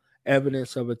anecdotal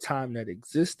evidence of a time that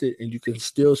existed, and you can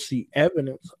still see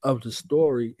evidence of the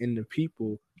story in the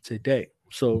people today.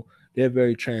 So they're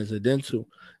very transcendental.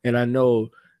 And I know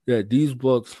that these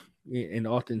books and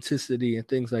authenticity and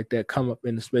things like that come up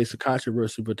in the space of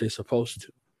controversy, but they're supposed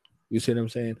to. You see what I'm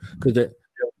saying? Because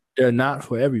they're not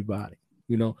for everybody.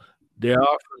 You know, they are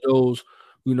for those,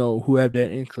 you know, who have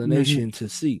that inclination to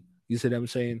see. You see what I'm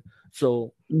saying?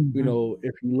 So, you know,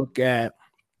 if you look at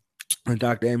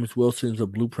Dr. Amos Wilson's A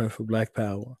Blueprint for Black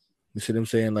Power, you see what I'm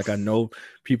saying? Like, I know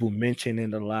people mention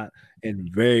it a lot,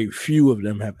 and very few of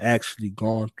them have actually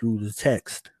gone through the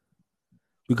text.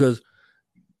 Because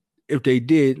if they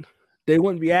did, they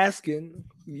wouldn't be asking,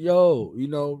 yo, you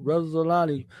know, Brother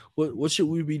Zolani, what should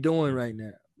we be doing right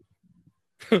now?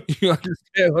 You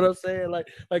understand what I'm saying? Like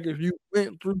if you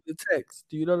went through the text,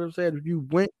 do you know what I'm saying? If you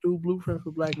went through Blueprint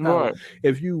for Black Power,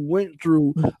 if you went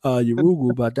through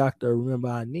Yurugu by Dr. Remember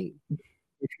Ani,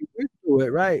 if you went through it,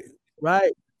 right.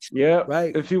 Yeah.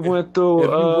 Right. If you went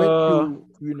through,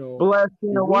 you know, Black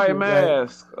Skin and White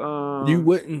Mask, you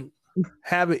wouldn't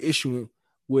have an issue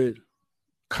with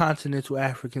continental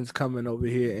Africans coming over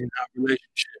here in our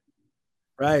relationship.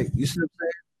 Right. You see what I'm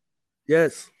saying?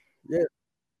 Yes. Yeah.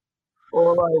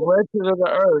 Or like Wretched of the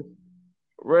Earth.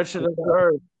 Wretched of the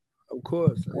Earth. Of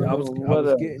course. I was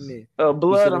getting it.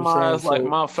 Blood in My Eyes, like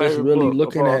my favorite just really book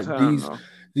looking of all at time,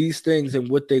 these things and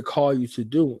what they call you to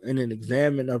do, and an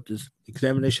examination of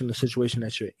the situation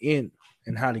that you're in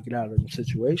and how to get out of the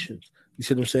situations. You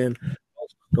see what I'm saying?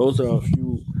 Those are a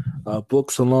few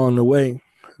books along the way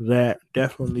that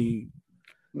definitely,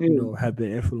 you know, have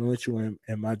been influential in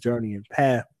my journey and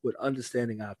path with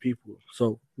understanding our people.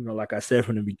 So, you know, like I said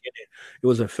from the beginning, it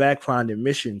was a fact-finding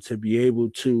mission to be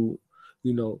able to,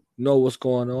 you know what's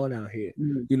going on out here.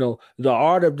 You know, the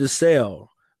art of the sale,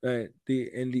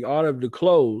 the art of the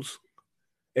clothes.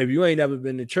 If you ain't never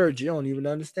been to church, you don't even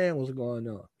understand what's going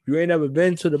on. If you ain't never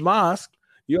been to the mosque,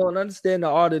 you don't understand the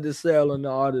art of the sale and the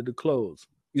art of the clothes.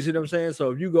 You see what I'm saying?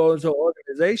 So if you go into an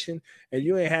organization and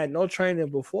you ain't had no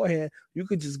training beforehand, you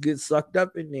could just get sucked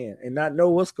up in there and not know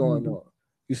what's going on.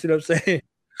 You see what I'm saying?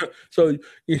 So,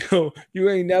 you know, you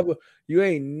ain't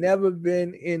never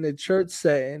been in a church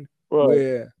setting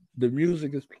where the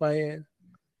music is playing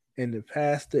and the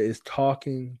pastor is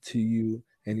talking to you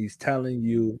and he's telling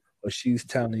you or she's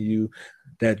telling you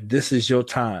that this is your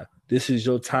time. This is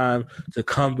your time to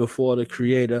come before the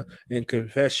Creator and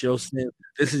confess your sin.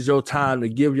 This is your time to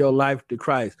give your life to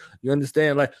Christ. You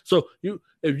understand? Like, so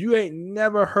if you ain't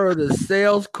never heard a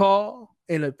sales call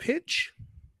in a pitch,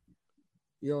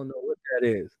 you don't know what that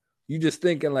is. You just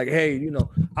thinking like, hey, you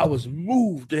know, I was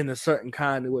moved in a certain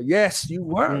kind of way. Yes, you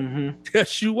were.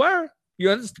 Yes, you were.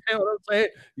 You understand what I'm saying?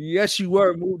 Yes, you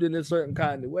were moved in a certain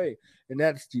kind of way. And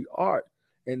that's the art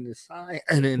and the science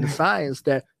and in the science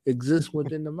that exists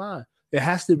within the mind. It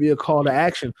has to be a call to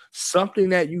action. Something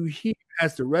that you hear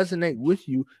has to resonate with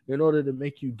you in order to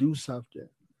make you do something.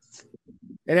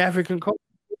 In African culture,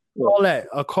 call that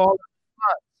a call.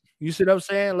 You see what I'm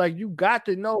saying? Like, you got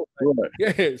to know. Like,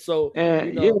 yeah. So,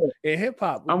 you know, in hip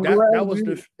hop,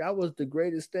 that was the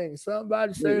greatest thing.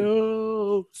 Somebody say,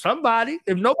 oh, somebody.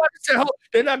 If nobody said, oh,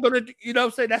 they're not gonna. You know what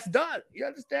I'm saying? That's done. You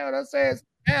understand what I'm saying?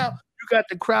 Now you got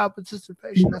the crowd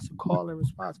participation. That's a call and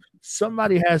response.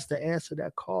 Somebody has to answer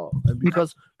that call, and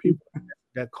because people answer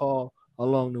that call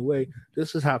along the way,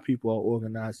 this is how people are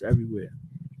organized everywhere.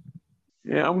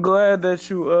 Yeah, I'm glad that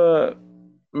you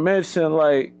mentioned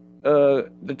like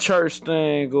the church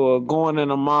thing or going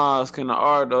in a mosque and the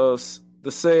art of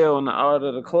the sale and the art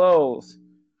of the clothes.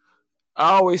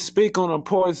 I always speak on the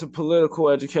importance of political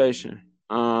education.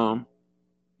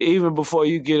 Even before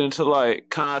you get into like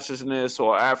consciousness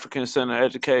or African centered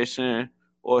education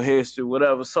or history,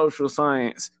 whatever social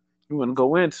science you want to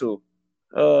go into.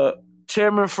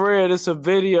 Chairman Fred, it's a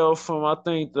video from I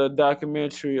think the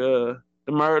documentary The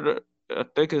Murder. I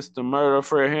think it's The Murder of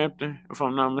Fred Hampton, if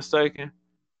I'm not mistaken.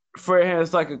 Fred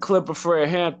has like a clip of Fred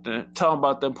Hampton talking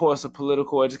about the importance of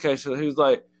political education. He was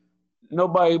like,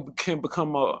 nobody can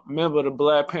become a member of the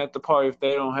Black Panther Party if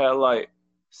they don't have like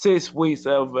 6 weeks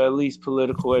of at least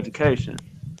political education.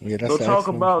 Yeah, that's so talk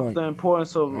about the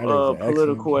importance of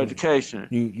political education.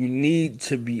 You need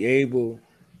to be able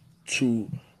to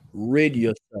rid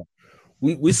yourself.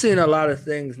 We're seeing a lot of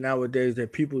things nowadays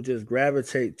that people just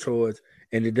gravitate towards,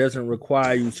 and it doesn't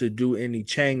require you to do any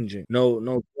changing. No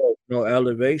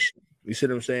elevation. You see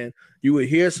what I'm saying? You would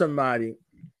hear somebody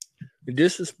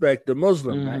disrespect the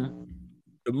Muslim, right?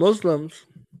 The Muslims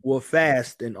will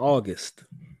fast in August.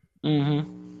 You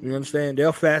understand?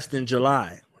 They'll fast in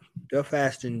July. They'll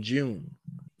fast in June.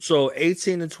 So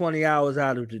 18 to 20 hours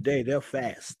out of the day, they'll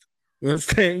fast. You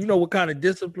understand? You know what kind of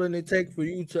discipline it takes for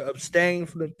you to abstain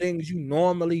from the things you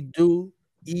normally do,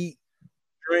 eat,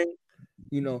 drink,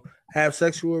 have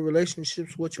sexual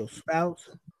relationships with your spouse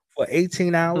for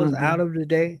 18 hours out of the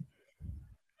day.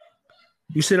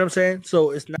 You see what I'm saying?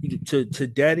 So it's not to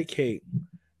dedicate,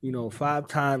 5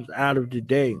 times out of the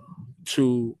day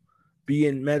to be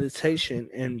in meditation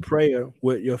and prayer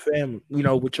with your family,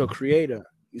 with your creator.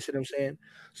 You see what I'm saying?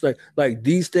 It's like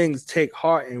these things take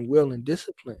heart and will and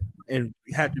discipline, and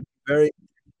you have to be very. You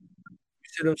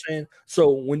see what I'm saying? So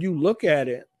when you look at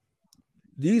it,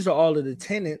 these are all of the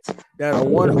tenets that are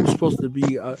one who's supposed to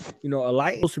be, a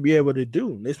light, supposed to be able to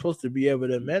do. They're supposed to be able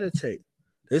to meditate.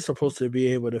 They're supposed to be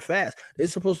able to fast. They're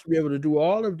supposed to be able to do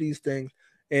all of these things,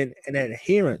 and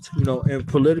adherence. And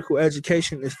political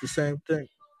education is the same thing.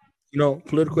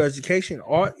 Political education,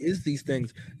 art is these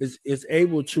things, is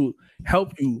able to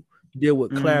help you deal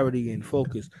with clarity and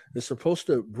focus. It's supposed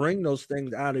to bring those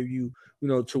things out of you,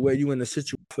 to where you in a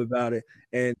situation about it.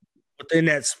 And within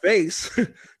that space,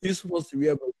 you're supposed to be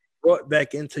able to be brought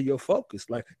back into your focus.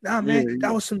 Like, nah, man,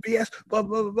 that was some BS, blah,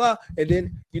 blah, blah, blah. And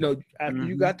then, after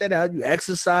you got that out, you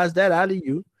exercise that out of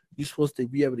you. You're supposed to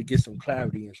be able to get some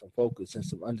clarity and some focus and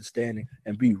some understanding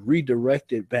and be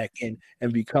redirected back in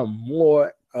and become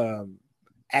more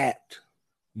apt,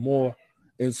 more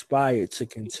inspired to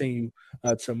continue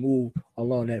to move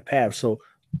along that path. So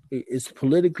it's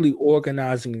politically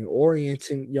organizing and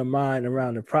orienting your mind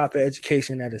around the proper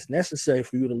education that is necessary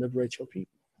for you to liberate your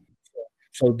people.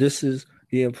 So this is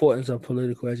the importance of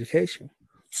political education.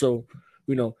 So,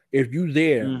 if you're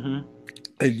there and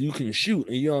you can shoot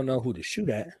and you don't know who to shoot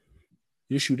at,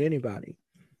 you shoot anybody.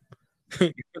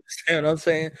 You understand what I'm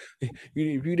saying?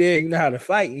 If you're there, you know how to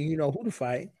fight and you know who to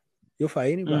fight, you'll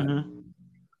fight anybody.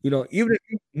 Even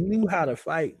if you knew how to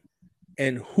fight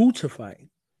and who to fight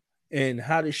and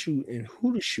how to shoot and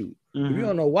who to shoot, if you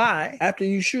don't know why, after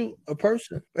you shoot a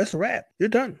person, that's a wrap. You're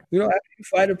done. After you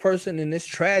fight a person and it's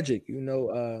tragic,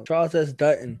 Charles S.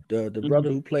 Dutton, the brother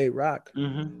who played Rock,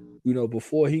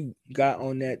 before he got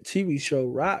on that TV show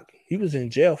Rock, he was in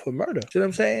jail for murder. See what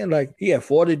I'm saying? Like, he had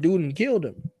fought a dude and killed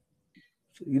him.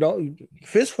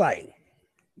 Fist fight.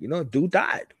 Dude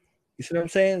died. You see what I'm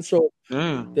saying? So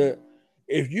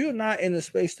if you're not in the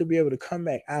space to be able to come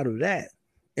back out of that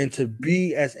and to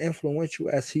be as influential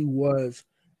as he was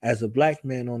as a black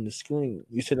man on the screen,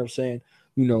 you see what I'm saying?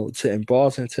 To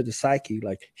embalm into the psyche,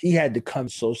 like, he had to come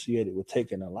associated with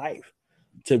taking a life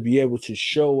to be able to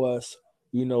show us,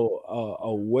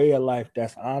 a way of life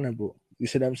that's honorable. You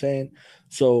see what I'm saying?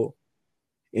 So,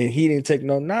 and he didn't take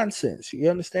no nonsense. You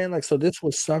understand? Like, so this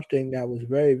was something that was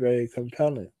very, very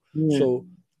compelling. So,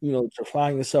 to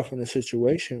find yourself in a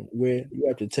situation where you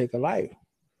have to take a life,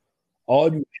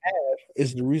 all you have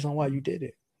is the reason why you did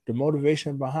it, the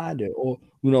motivation behind it, or,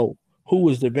 who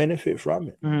was the benefit from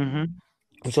it. And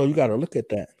so you got to look at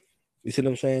that. You see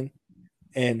what I'm saying?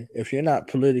 And if you're not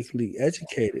politically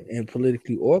educated and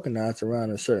politically organized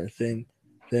around a certain thing,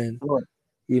 then,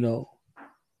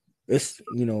 it's,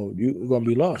 you're going to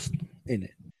be lost in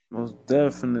it. Most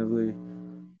definitely.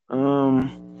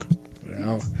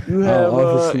 You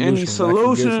have any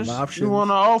solutions you want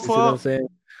to offer? You see what I'm saying?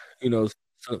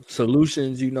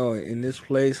 Solutions, in this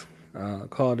place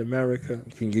called America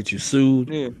can get you sued.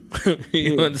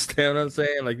 You understand what I'm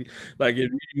saying? Like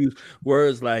if you use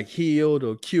words like healed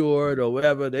or cured or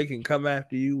whatever, they can come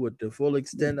after you with the full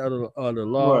extent of the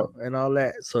law and all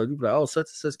that. So you be like, oh, such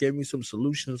and such gave me some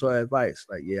solutions or advice.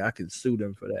 Like, yeah, I can sue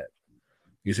them for that.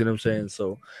 You see what I'm saying?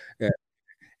 So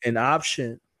an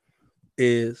option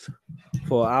is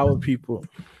for our people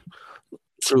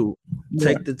to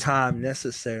take the time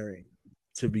necessary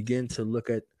to begin to look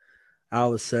at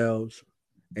ourselves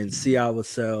and see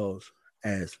ourselves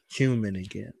as human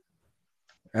again.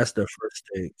 That's the first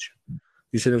stage.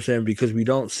 You see what I'm saying? Because we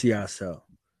don't see ourselves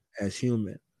as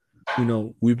human.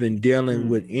 We've been dealing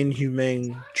with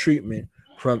inhumane treatment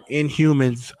from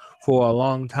inhumans for a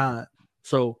long time.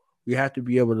 So we have to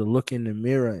be able to look in the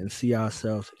mirror and see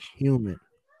ourselves as human,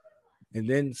 and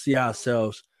then see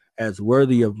ourselves as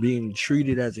worthy of being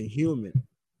treated as a human.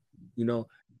 Then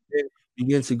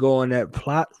begin to go on that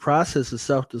process of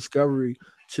self-discovery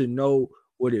to know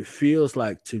what it feels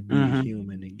like to be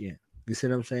human again. You see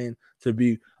what I'm saying? To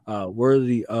be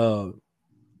worthy of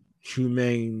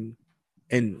humane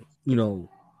and,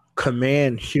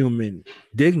 command human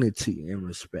dignity and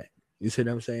respect. You see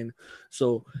what I'm saying?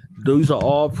 So those are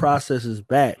all processes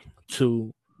back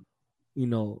to,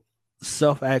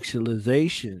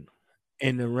 self-actualization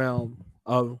in the realm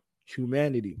of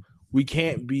humanity. We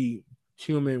can't be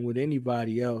human with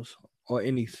anybody else or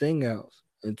anything else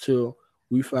until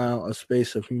we found a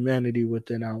space of humanity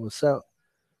within ourselves.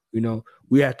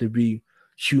 We have to be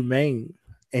humane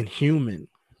and human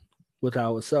with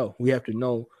ourselves. We have to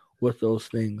know what those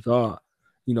things are.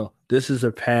 This is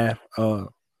a path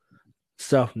of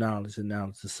self-knowledge and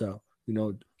knowledge of self.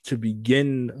 To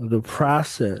begin the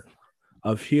process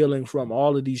of healing from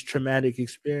all of these traumatic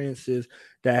experiences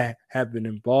that have been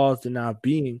embossed in our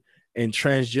being and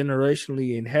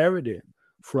transgenerationally inherited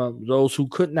from those who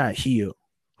could not heal,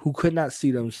 who could not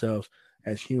see themselves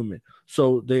as human.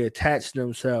 So they attach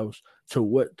themselves to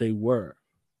what they were.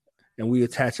 And we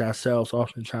attach ourselves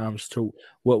oftentimes to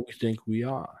what we think we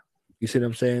are. You see what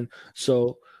I'm saying?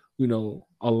 So,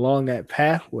 along that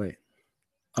pathway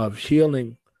of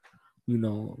healing,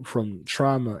 from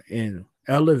trauma and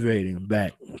elevating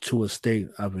back to a state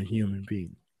of a human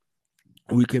being,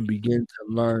 we can begin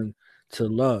to learn to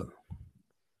love,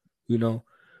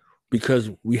 because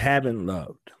we haven't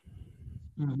loved,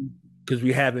 because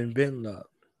we haven't been loved.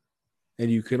 And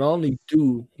you can only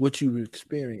do what you've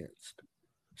experienced.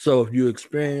 So if you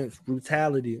experience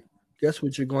brutality, guess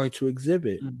what you're going to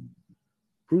exhibit?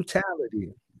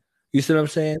 Brutality. You see what I'm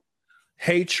saying?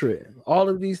 Hatred, all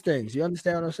of these things. You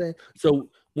understand what I'm saying? So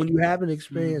when you haven't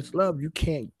experienced love, you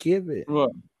can't give it. Right.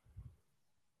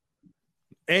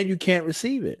 And you can't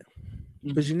receive it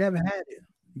because you never had it.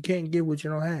 You can't give what you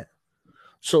don't have.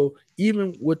 So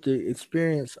even with the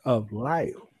experience of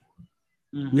life,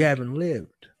 we haven't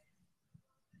lived.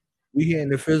 We're here in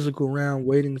the physical realm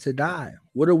waiting to die.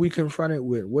 What are we confronted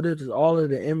with? What is all of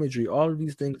the imagery, all of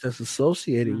these things that's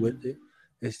associated with it?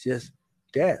 It's just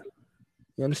death.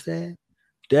 You understand?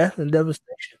 Death and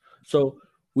devastation. So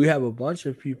we have a bunch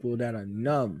of people that are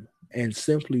numb and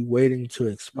simply waiting to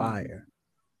expire.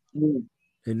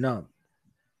 They're numb.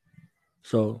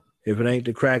 So if it ain't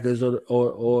the crackers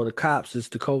or the cops, it's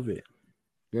the COVID.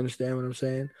 You understand what I'm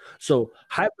saying? So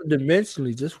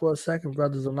hyperdimensionally, just for a second,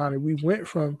 brothers Alani, we went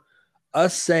from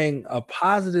us saying a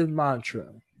positive mantra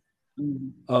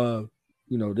of,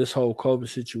 this whole COVID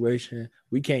situation,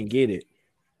 we can't get it.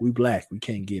 We black, we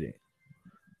can't get it.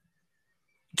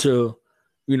 To,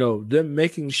 them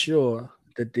making sure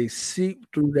that they seep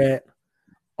through that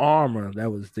armor that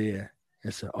was there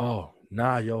and say, oh,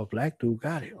 nah, yo, black dude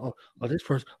got it. Oh, this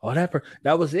person, oh, that person.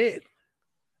 That was it.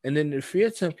 And then the fear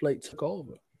template took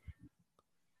over.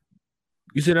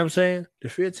 You see what I'm saying? The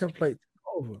fear template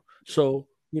took over. So,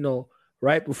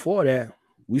 right before that,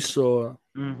 we saw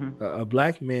a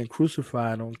black man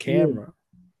crucified on camera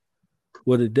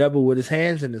with a devil with his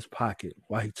hands in his pocket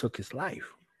while he took his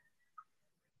life.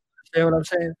 You know what I'm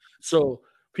saying? So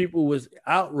people was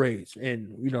outraged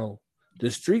and,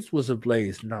 the streets was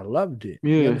ablaze and I loved it.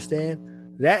 You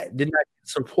understand? That did not get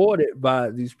supported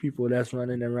by these people that's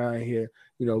running around here,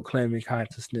 claiming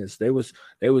consciousness. They was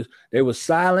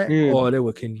silent or they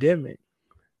were condemning.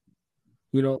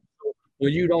 When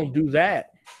you don't do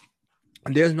that,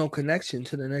 there's no connection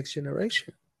to the next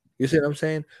generation. You see what I'm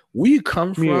saying? We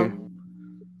come from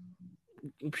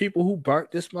people who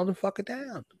burnt this motherfucker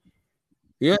down.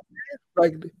 Yeah,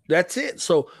 like that's it.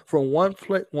 So from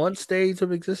one stage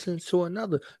of existence to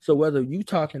another. So whether you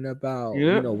talking about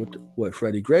with what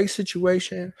Freddie Gray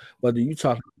situation, whether you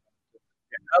talking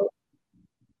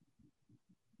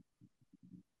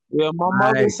my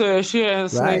mother said she hadn't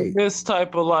seen this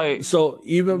type of so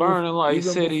even burning like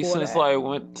city since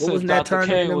since Dr.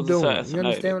 King was assassinated. You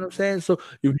understand what I'm saying? So if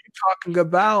you're talking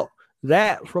about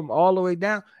that from all the way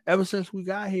down, ever since we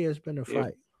got here, it's been a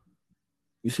fight.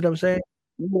 You see what I'm saying?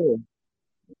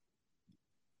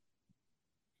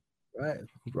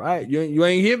 Right. You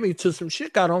ain't hear me till some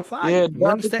shit got on fire. Yeah, you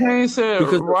understand? King said,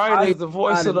 because right is the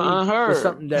voice of the unheard.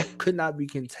 Something that could not be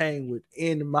contained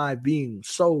within my being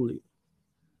solely.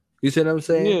 You see what I'm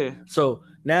saying? Yeah. So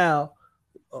now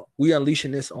we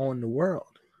unleashing this on the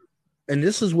world. And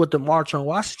this is what the March on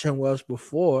Washington was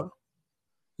before,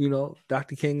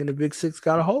 Dr. King and the Big Six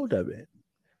got a hold of it.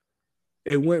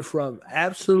 It went from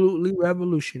absolutely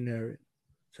revolutionary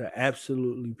to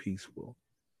absolutely peaceful.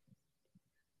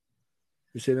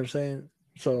 You see what I'm saying?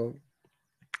 So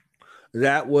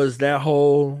that was that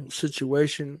whole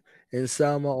situation in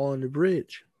Selma on the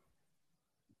bridge.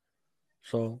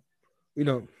 So, we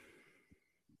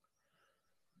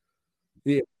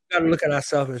gotta look at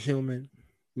ourselves as human.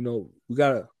 We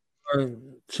gotta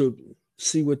learn to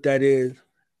see what that is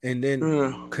and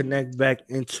then connect back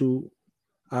into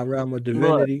our realm of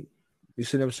divinity. Right. You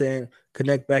see what I'm saying?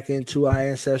 Connect back into our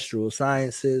ancestral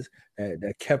sciences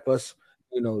that kept us,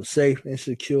 safe and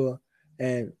secure,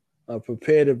 and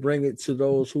prepare to bring it to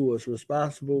those who are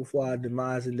responsible for our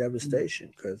demise and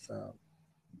devastation, because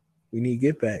we need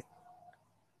get back.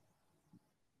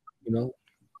 You know,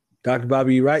 Dr.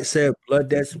 Bobby Wright said blood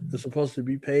debts are supposed to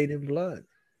be paid in blood.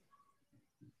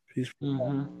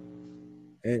 Peaceful.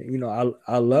 And you know,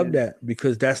 I love that,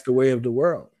 because that's the way of the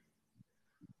world.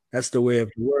 That's the way of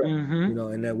the world. You know,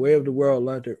 and that way of the world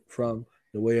learned it from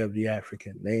the way of the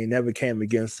African. They ain't never came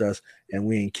against us, and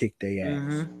we ain't kicked their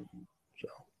ass. So,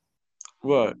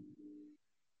 what?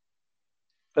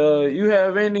 You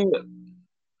have any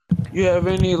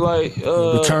like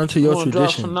return to your tradition,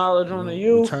 drop some knowledge on the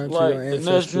youth, like the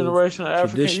next generation of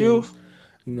African youth?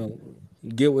 You know,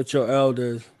 get with your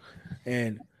elders,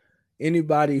 and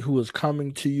anybody who is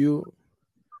coming to you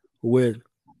with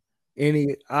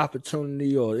any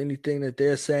opportunity or anything that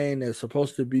they're saying that's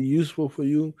supposed to be useful for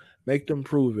you, make them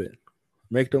prove it.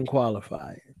 Make them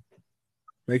qualify it.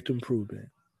 Make them prove it.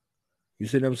 You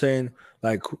see what I'm saying?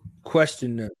 Like,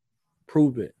 question them.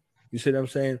 Prove it. You see what I'm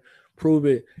saying? Prove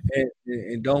it,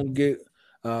 and don't get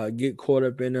caught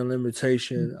up in the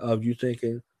limitation of you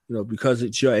thinking, you know, because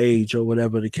it's your age or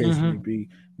whatever the case may be.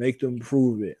 Make them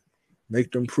prove it.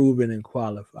 Make them prove it and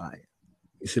qualify it.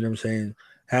 You see what I'm saying?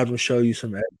 Have them show you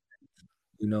some evidence,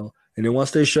 you know. And then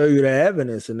once they show you the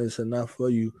evidence and it's enough for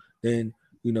you, then,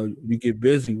 you know, you get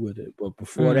busy with it. But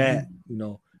before that, you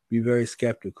know, be very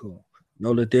skeptical.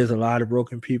 Know that there's a lot of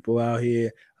broken people out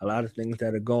here, a lot of things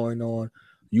that are going on.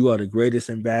 You are the greatest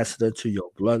ambassador to your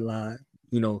bloodline,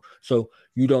 you know, so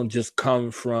you don't just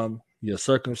come from your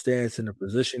circumstance and the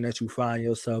position that you find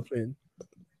yourself in,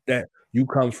 that you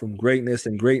come from greatness,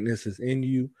 and greatness is in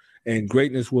you, and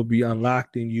greatness will be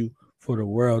unlocked in you for the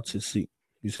world to see.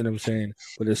 You see what I'm saying?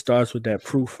 But it starts with that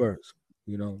proof first.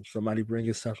 You know, somebody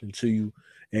bringing something to you,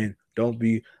 and don't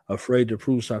be afraid to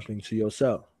prove something to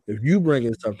yourself. If you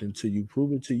bringing something to you,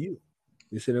 prove it to you.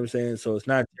 You see what I'm saying? So it's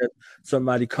not just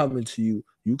somebody coming to you,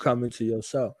 you coming to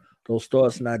yourself. Those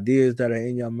thoughts and ideas that are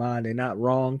in your mind, they're not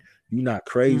wrong. You're not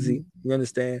crazy. You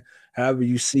understand? However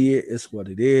you see it, it's what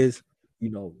it is. You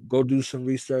know, go do some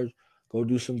research, go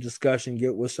do some discussion,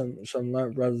 get with some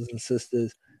learned brothers and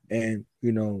sisters, and,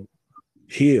 you know,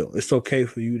 heal. It's okay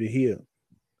for you to heal.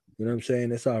 You know what I'm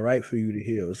saying? It's all right for you to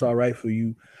heal. It's all right for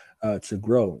you to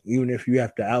grow. Even if you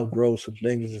have to outgrow some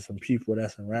things and some people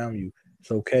that's around you,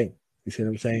 it's okay. You see what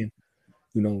I'm saying?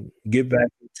 You know, get back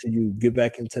into you, get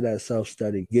back into that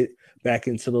self-study, get back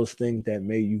into those things that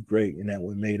made you great and that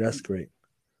what made us great.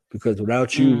 Because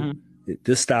without you,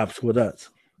 this stops with us.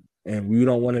 And we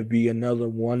don't want to be another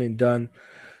one and done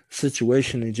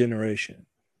situation and generation.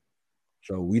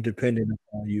 So we dependent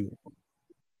upon you.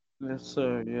 Yes,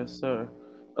 sir. Yes, sir.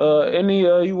 Any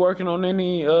you working on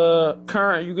any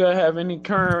current? You gotta have any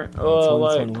current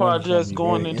like projects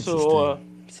going into or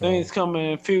things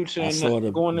coming in future? I saw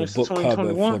the going the into book cover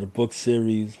 2021 for the book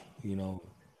series. You know,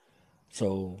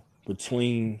 so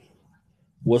between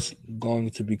what's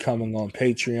going to be coming on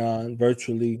Patreon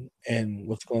virtually and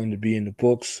what's going to be in the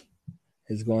books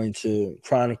is going to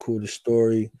chronicle the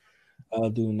story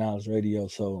of Dude Knowledge Radio.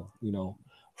 So, you know,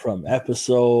 from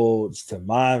episodes to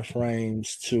mind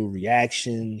frames to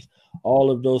reactions,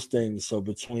 all of those things. So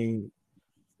between,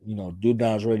 you know, Dude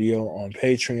Knowledge Radio on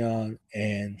Patreon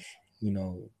and, you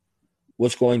know,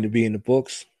 what's going to be in the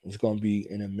books, it's going to be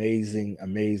an amazing,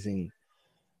 amazing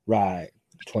ride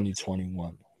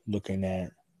 2021. Looking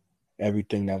at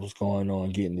everything that was going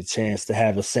on, getting the chance to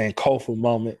have a Sankofa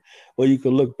moment where you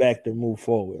could look back to move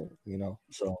forward, you know.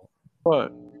 So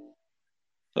what?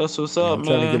 That's what's yeah, up, I'm man.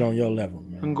 trying to get on your level,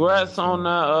 man. Congrats on that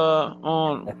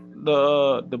on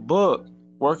the book.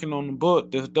 Working on the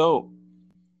book. That's dope.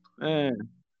 Man.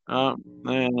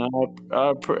 Man,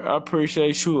 I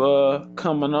appreciate you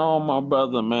coming on, my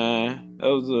brother, man. That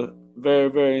was a very,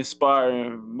 very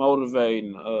inspiring,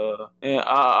 motivating. And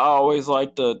I always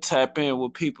like to tap in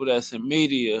with people that's in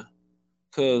media,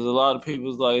 because a lot of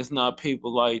people's like, it's not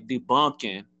people like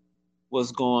debunking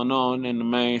what's going on in the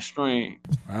mainstream.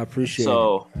 I appreciate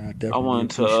so it. I definitely wanted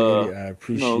to appreciate it. I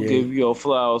appreciate give you your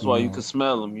flowers while you know, can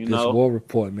smell them. You this know, war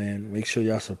report, man. Make sure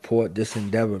y'all support this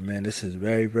endeavor, man. This is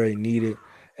very, very needed.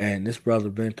 And this brother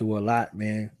been through a lot,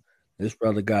 man. This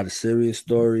brother got a serious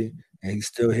story, and he's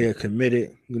still here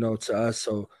committed, you know, to us.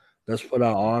 So let's put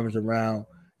our arms around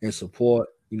and support,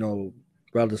 you know,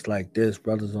 brothers like this,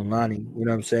 brothers online, you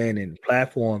know what I'm saying, and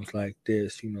platforms like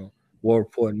this, you know, War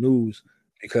Report News,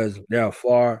 because there are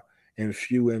far and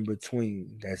few in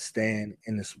between that stand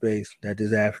in the space that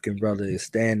this African brother is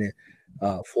standing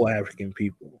for African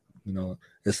people. You know,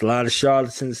 there's a lot of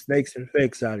charlatans, snakes, and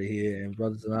fakes out of here, and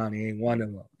Brother Zalani ain't one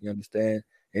of them. You understand?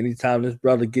 Anytime this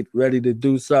brother get ready to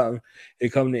do something, here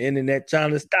come the internet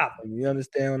trying to stop him. You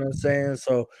understand what I'm saying?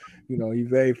 So, he's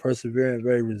very perseverant,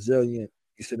 very resilient.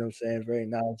 You see what I'm saying? Very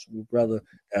knowledgeable brother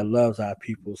that loves our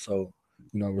people. So,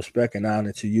 respect and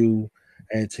honor to you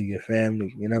and to your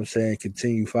family. You know what I'm saying?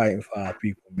 Continue fighting for our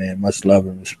people, man. Much love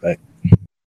and respect.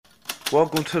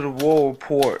 Welcome to the War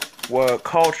Report, where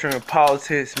culture and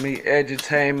politics meet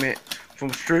edutainment,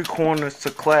 from street corners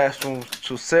to classrooms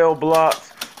to cell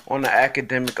blocks on the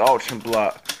academic auction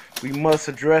block. We must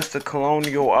address the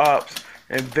colonial ops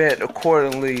and vet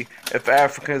accordingly if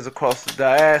Africans across the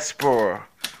diaspora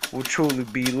will truly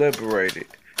be liberated.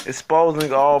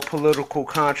 Exposing all political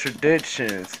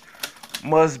contradictions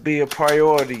must be a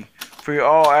priority. Free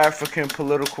all African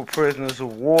political prisoners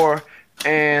of war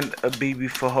and Abibi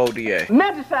Fahodie.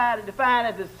 Menticide is defined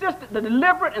as the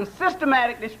deliberate and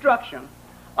systematic destruction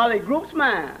of a group's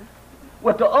mind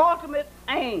with the ultimate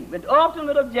aim, the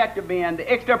ultimate objective being the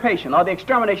extirpation or the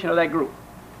extermination of that group.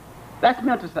 That's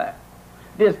menticide.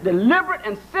 This deliberate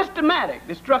and systematic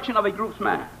destruction of a group's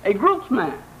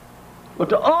mind with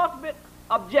the ultimate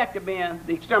objective being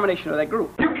the extermination of that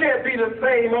group. You can't be the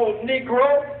same old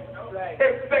Negro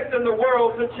expecting the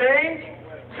world to change.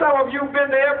 Some of you have been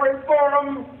to every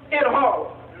forum in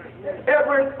Harlem,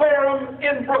 every forum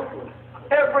in Brooklyn,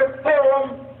 every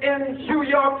forum in New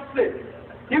York City.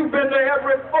 You've been to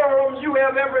every forum, you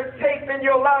have every tape in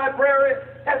your library,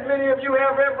 and many of you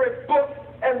have every book,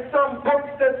 and some books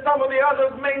that some of the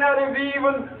others may not have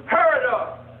even heard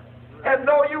of. And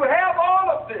though you have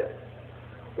all of this,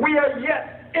 we are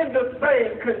yet in the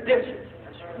same condition.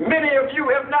 Many of you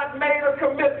have not made a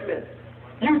commitment.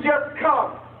 You just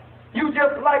come. You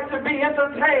just like to be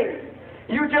entertained.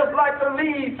 You just like to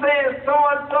leave saying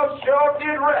so-and-so sure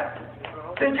did rap.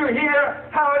 Did you hear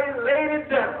how he laid it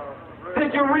down?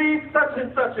 Did you read such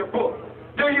and such a book?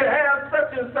 Do you have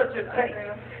such and such a tape?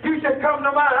 You should come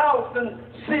to my house and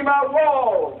see my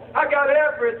wall. I got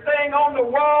everything on the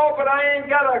wall, but I ain't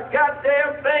got a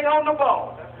goddamn thing on the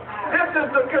wall. This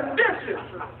is the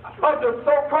condition of the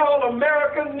so-called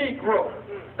American Negro.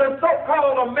 The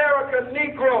so-called American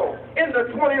Negro in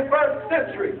the 21st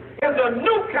century is a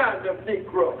new kind of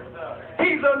Negro.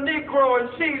 He's a Negro and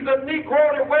she's a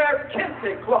Negro that wears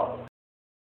kente cloth.